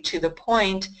 it will be to the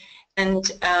point,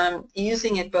 and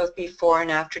using it both before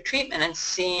and after treatment and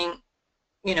seeing,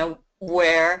 you know,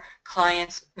 where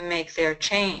clients make their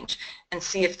change, and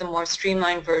see if the more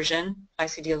streamlined version,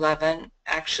 ICD-11,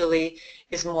 actually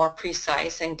is more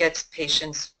precise and gets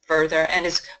patients further and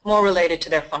is more related to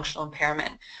their functional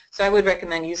impairment. So I would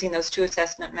recommend using those two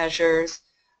assessment measures,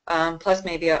 plus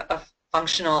maybe a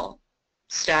functional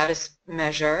status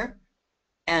measure,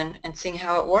 and seeing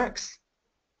how it works.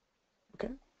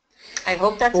 Okay. I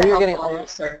hope that's a helpful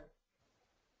answer.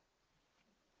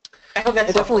 I hope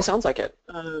that's It definitely sounds like it.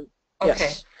 Okay.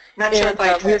 Yes. Not sure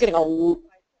if we're getting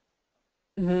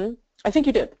I think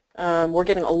you did. We're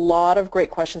getting a lot of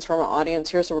great questions from our audience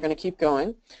here, so we're going to keep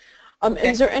going. Okay.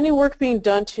 Is there any work being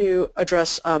done to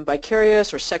address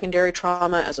vicarious or secondary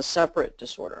trauma as a separate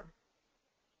disorder?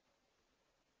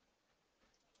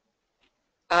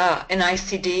 An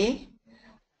ICD?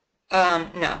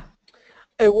 No.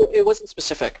 It wasn't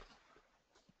specific.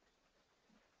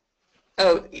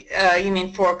 Oh, you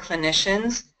mean for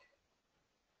clinicians?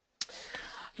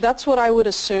 That's what I would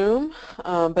assume,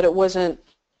 but it wasn't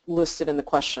listed in the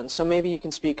question. So maybe you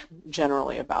can speak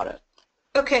generally about it.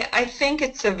 Okay, I think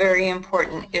it's a very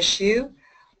important issue.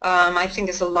 I think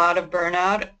there's a lot of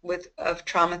burnout of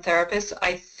trauma therapists.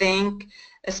 I think,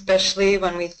 especially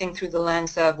when we think through the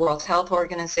lens of World Health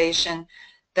Organization,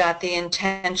 that the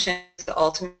intention is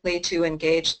ultimately to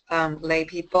engage lay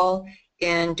people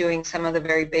in doing some of the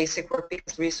very basic work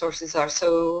because resources are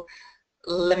so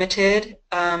limited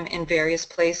in various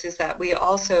places that we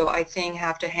also, I think,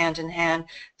 have to hand in hand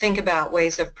think about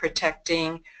ways of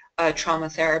protecting trauma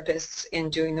therapists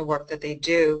in doing the work that they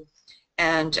do.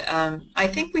 And I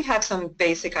think we have some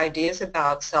basic ideas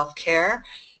about self-care,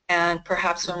 and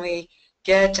perhaps when we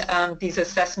get these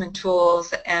assessment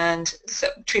tools and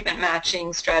treatment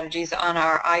matching strategies on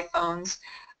our iPhones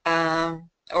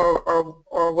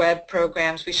or web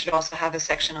programs, we should also have a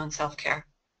section on self-care.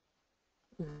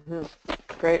 Mm-hmm.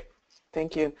 Great.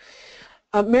 Thank you.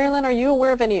 Marylene, are you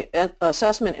aware of any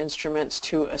assessment instruments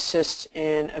to assist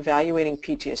in evaluating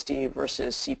PTSD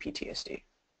versus CPTSD?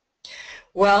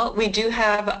 Well, we do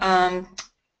have,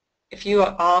 if you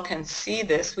all can see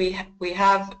this, we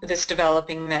have this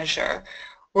developing measure.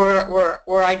 We're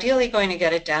ideally going to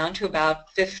get it down to about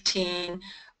 15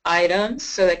 items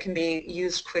so that it can be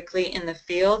used quickly in the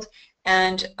field.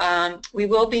 And we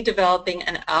will be developing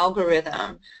an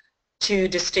algorithm to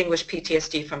distinguish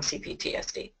PTSD from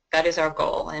CPTSD. That is our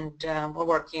goal, and we're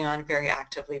working on it very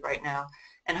actively right now.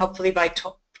 And hopefully by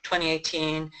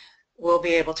 2018, we'll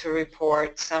be able to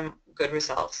report some good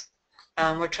results.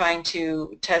 We're trying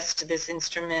to test this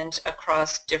instrument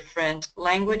across different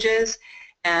languages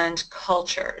and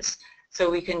cultures. So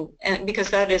we can, and because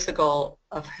that is the goal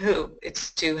of WHO,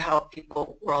 it's to help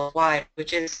people worldwide,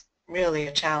 which is really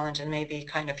a challenge and maybe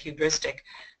kind of hubristic.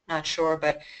 Not sure,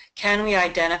 but can we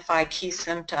identify key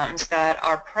symptoms that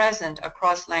are present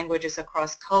across languages,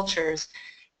 across cultures,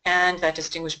 and that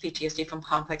distinguish PTSD from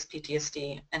complex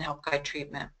PTSD and help guide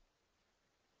treatment?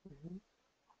 Mm-hmm.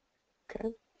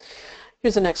 Okay.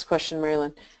 Here's the next question,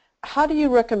 Marylene. How do you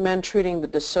recommend treating the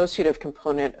dissociative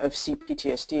component of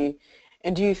CPTSD,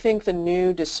 and do you think the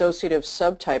new dissociative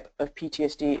subtype of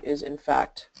PTSD is in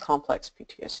fact complex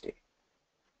PTSD?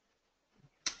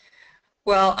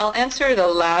 Well, I'll answer the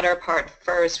latter part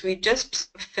first. We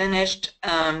just finished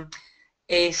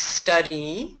a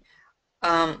study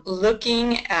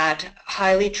looking at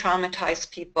highly traumatized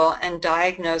people and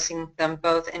diagnosing them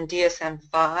both in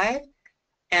DSM-5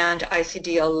 and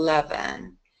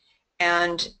ICD-11.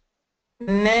 And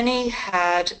many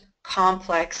had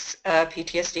complex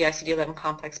PTSD, ICD-11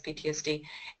 complex PTSD,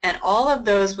 and all of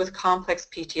those with complex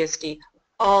PTSD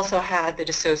also had the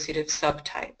dissociative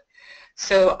subtype.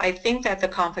 So I think that the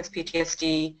complex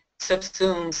PTSD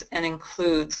subsumes and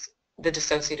includes the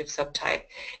dissociative subtype.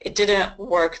 It didn't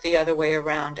work the other way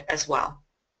around as well.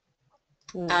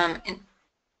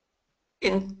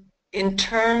 In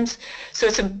terms, so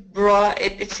it's a broad,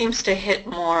 it seems to hit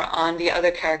more on the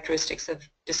other characteristics of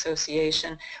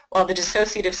dissociation. While the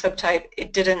dissociative subtype,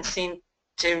 it didn't seem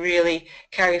to really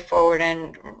carry forward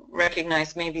and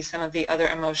recognize maybe some of the other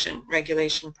emotion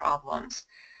regulation problems.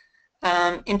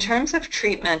 In terms of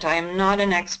treatment, I am not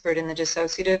an expert in the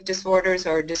dissociative disorders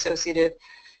or dissociative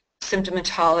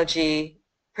symptomatology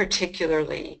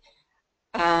particularly.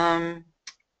 I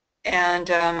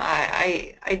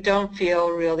don't feel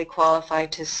really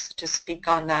qualified to speak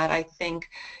on that. I think,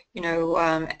 you know,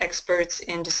 experts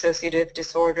in dissociative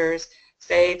disorders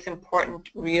say it's important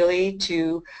really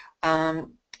to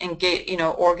engage, you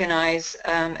know, organize,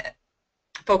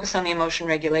 focus on the emotion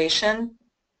regulation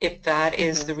if that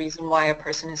is the reason why a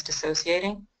person is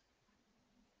dissociating.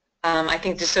 I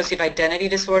think dissociative identity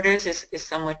disorders is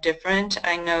somewhat different.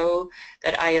 I know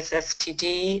that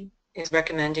ISSTD is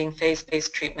recommending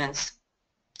phase-based treatments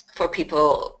for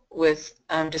people with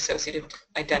dissociative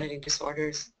identity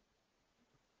disorders.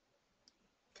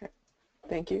 Okay,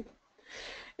 thank you.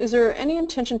 Is there any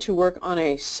intention to work on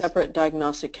a separate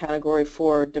diagnostic category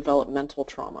for developmental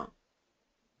trauma?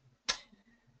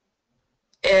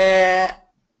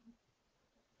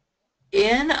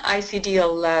 In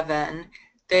ICD-11,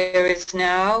 there is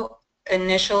now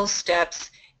initial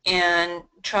steps in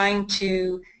trying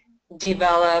to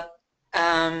develop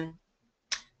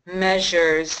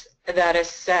measures that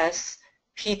assess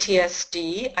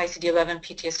PTSD, ICD-11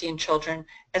 PTSD in children,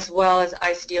 as well as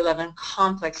ICD-11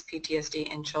 complex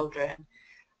PTSD in children.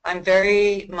 I'm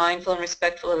very mindful and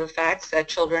respectful of the fact that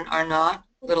children are not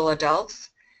little adults,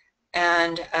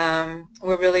 And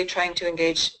we're really trying to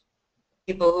engage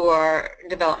people who are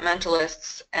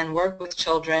developmentalists and work with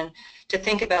children to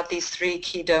think about these three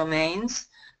key domains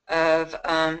of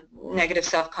negative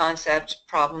self-concept,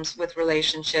 problems with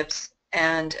relationships,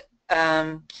 and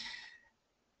the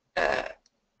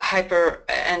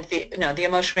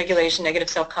emotion regulation, negative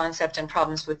self-concept, and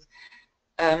problems with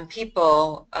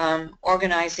people,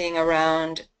 organizing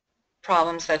around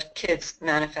problems that kids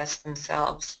manifest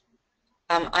themselves.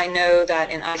 I know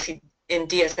that in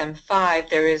DSM-5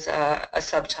 there is a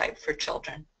subtype for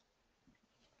children.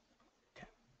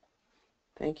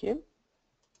 Thank you.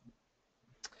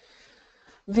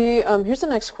 Here's the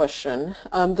next question.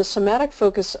 The somatic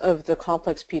focus of the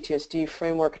complex PTSD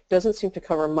framework doesn't seem to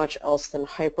cover much else than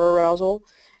hyperarousal,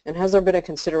 and has there been a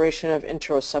consideration of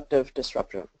interoceptive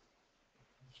disruption?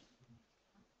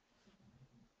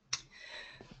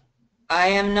 I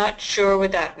am not sure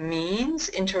what that means,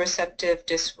 interoceptive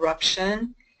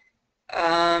disruption.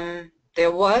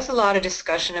 There was a lot of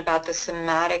discussion about the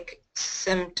somatic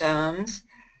symptoms.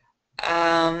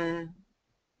 I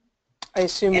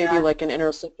assume maybe like an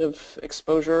interoceptive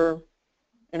exposure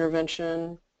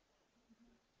intervention.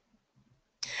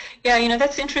 Yeah, you know,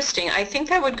 that's interesting. I think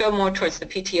that would go more towards the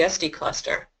PTSD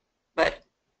cluster, but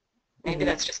maybe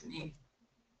that's just me.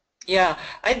 Yeah,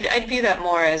 I'd view that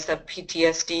more as a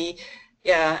PTSD,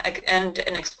 yeah, and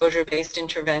an exposure-based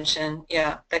intervention.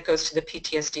 Yeah, that goes to the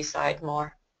PTSD side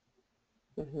more.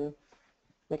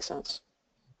 Makes sense.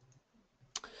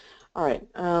 All right,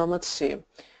 let's see.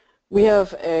 We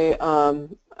have a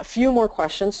few more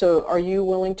questions, so are you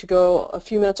willing to go a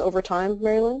few minutes over time,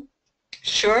 Marylene?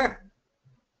 Sure.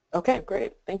 Okay,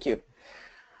 great. Thank you.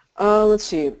 Let's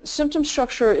see. Symptom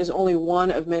structure is only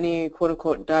one of many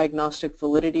quote-unquote diagnostic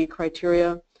validity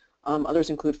criteria. Others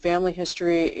include family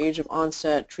history, age of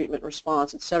onset, treatment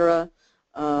response, etc.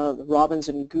 The Robbins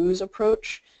and Goose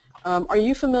approach. Are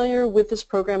you familiar with this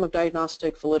program of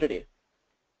diagnostic validity?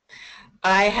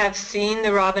 I have seen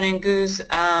the Robin and Goose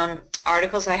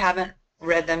articles. I haven't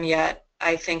read them yet.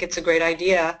 I think it's a great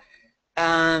idea.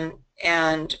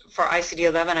 And for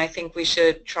ICD-11, I think we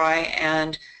should try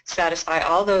and satisfy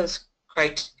all those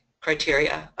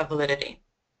criteria of validity.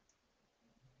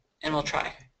 And we'll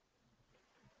try.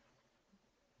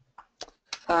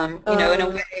 You know, in a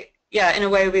way, yeah, in a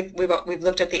way we've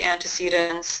looked at the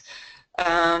antecedents,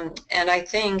 and I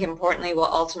think importantly we'll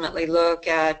ultimately look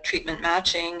at treatment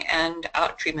matching, and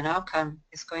treatment outcome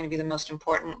is going to be the most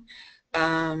important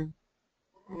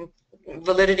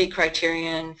validity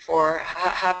criterion for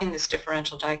having this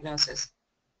differential diagnosis.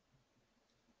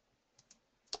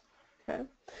 Okay.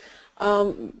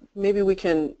 Maybe we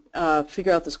can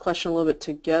figure out this question a little bit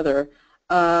together.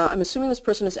 I'm assuming this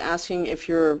person is asking if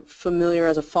you're familiar,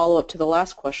 as a follow-up to the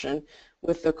last question,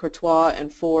 with the Cloitre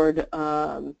and Ford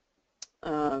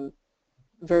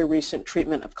very recent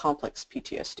treatment of complex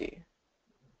PTSD.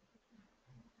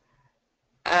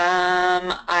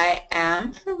 I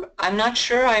am. I'm not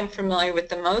sure I'm familiar with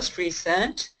the most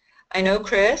recent. I know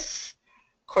Chris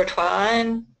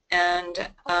Courtois and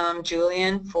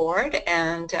Julian Ford,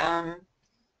 and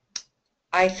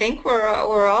I think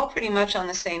we're all pretty much on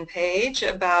the same page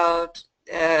about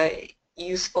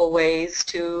useful ways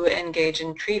to engage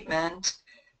in treatment.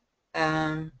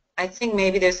 I think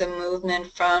maybe there's a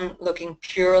movement from looking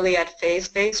purely at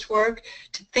phase-based work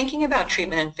to thinking about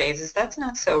treatment in phases. That's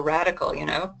not so radical, you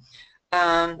know.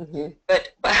 But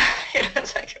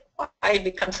it's like, why it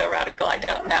becomes so radical, I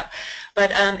don't know.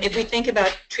 But if we think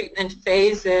about treatment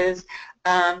phases,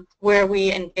 where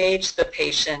we engage the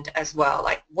patient as well,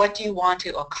 like what do you want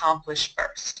to accomplish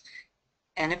first?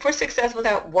 And if we're successful with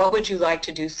that, what would you like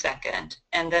to do second?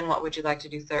 And then what would you like to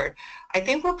do third? I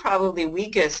think we're probably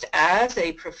weakest as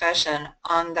a profession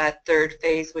on that third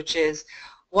phase, which is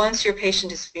once your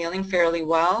patient is feeling fairly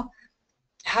well,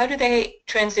 how do they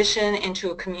transition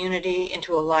into a community,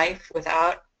 into a life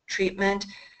without treatment,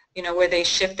 you know, where they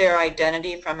shift their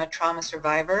identity from a trauma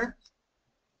survivor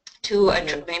to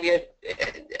maybe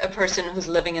a person who's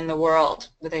living in the world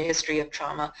with a history of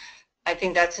trauma. I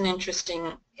think that's an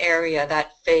interesting area,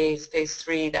 that phase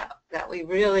 3, that we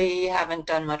really haven't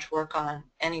done much work on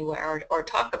anywhere or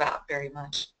talk about very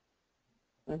much.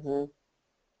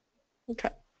 Okay.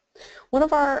 One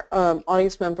of our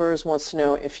audience members wants to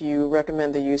know if you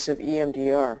recommend the use of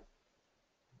EMDR.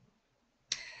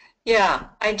 Yeah,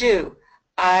 I do.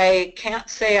 I can't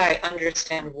say I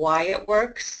understand why it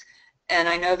works, and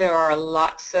I know there are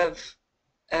lots of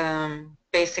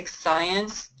basic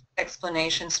science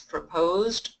explanations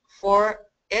proposed for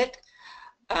it,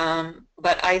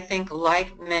 but I think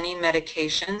like many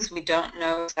medications, we don't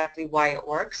know exactly why it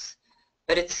works,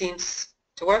 but it seems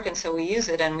to work, and so we use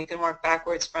it, and we can work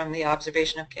backwards from the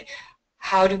observation of, okay,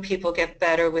 how do people get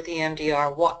better with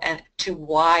EMDR, and to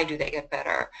why do they get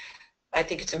better? I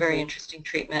think it's a very interesting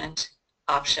treatment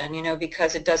option, you know,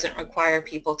 because it doesn't require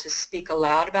people to speak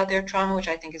aloud about their trauma, which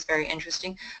I think is very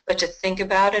interesting, but to think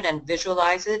about it and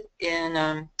visualize it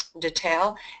in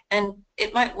detail. And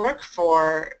it might work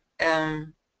for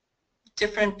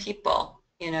different people,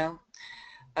 you know.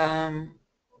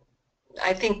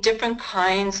 I think different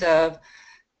kinds of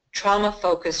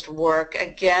trauma-focused work,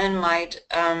 again, might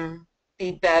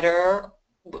be better,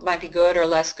 might be good or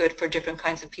less good for different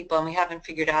kinds of people, and we haven't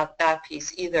figured out that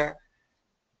piece either.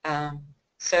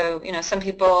 So, you know, some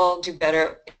people do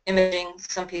better imaging,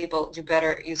 some people do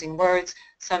better using words,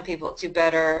 some people do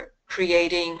better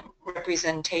creating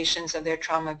representations of their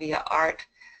trauma via art.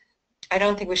 I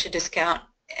don't think we should discount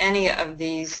any of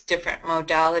these different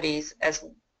modalities as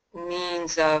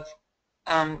means of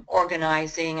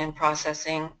organizing and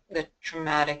processing the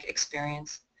traumatic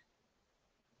experience.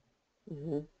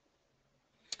 Mm-hmm.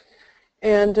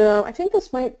 And I think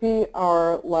this might be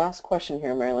our last question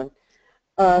here, Marylene.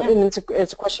 And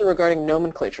it's a question regarding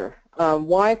nomenclature.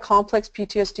 Why complex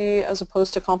PTSD as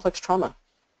opposed to complex trauma?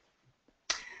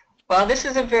 Well, this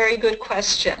is a very good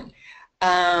question.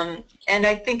 And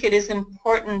I think it is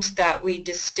important that we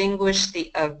distinguish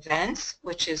the events,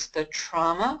 which is the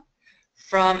trauma,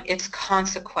 from its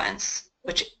consequence,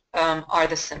 which are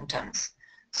the symptoms.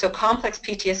 So complex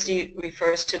PTSD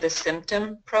refers to the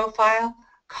symptom profile.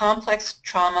 Complex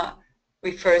trauma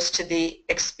refers to the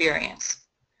experience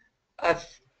of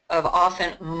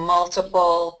often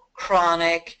multiple,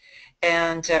 chronic,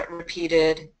 and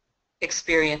repeated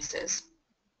experiences.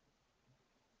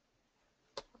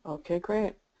 Okay,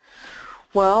 great.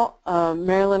 Well,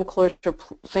 Marylene, Cloitre,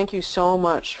 thank you so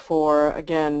much for,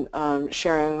 again,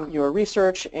 sharing your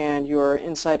research and your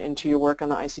insight into your work on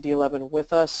the ICD-11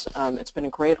 with us. It's been a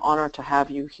great honor to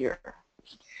have you here.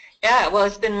 Yeah, well,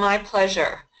 it's been my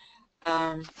pleasure,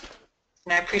 and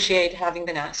I appreciate having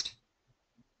been asked.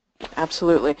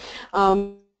 Absolutely.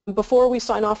 Before we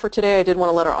sign off for today, I did want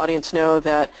to let our audience know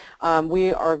that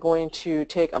we are going to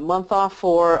take a month off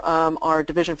for our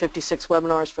Division 56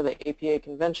 webinars for the APA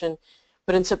convention.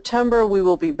 But in September, we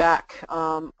will be back.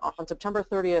 On September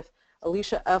 30th,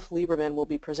 Alicia F. Lieberman will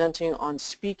be presenting on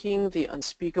Speaking the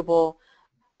Unspeakable,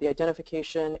 the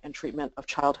Identification and Treatment of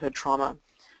Childhood Trauma.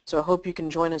 So I hope you can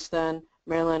join us then.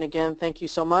 Marylene, again, thank you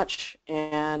so much,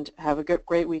 and have a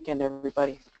great weekend,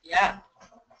 everybody. Yeah.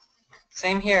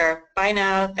 Same here. Bye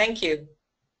now. Thank you.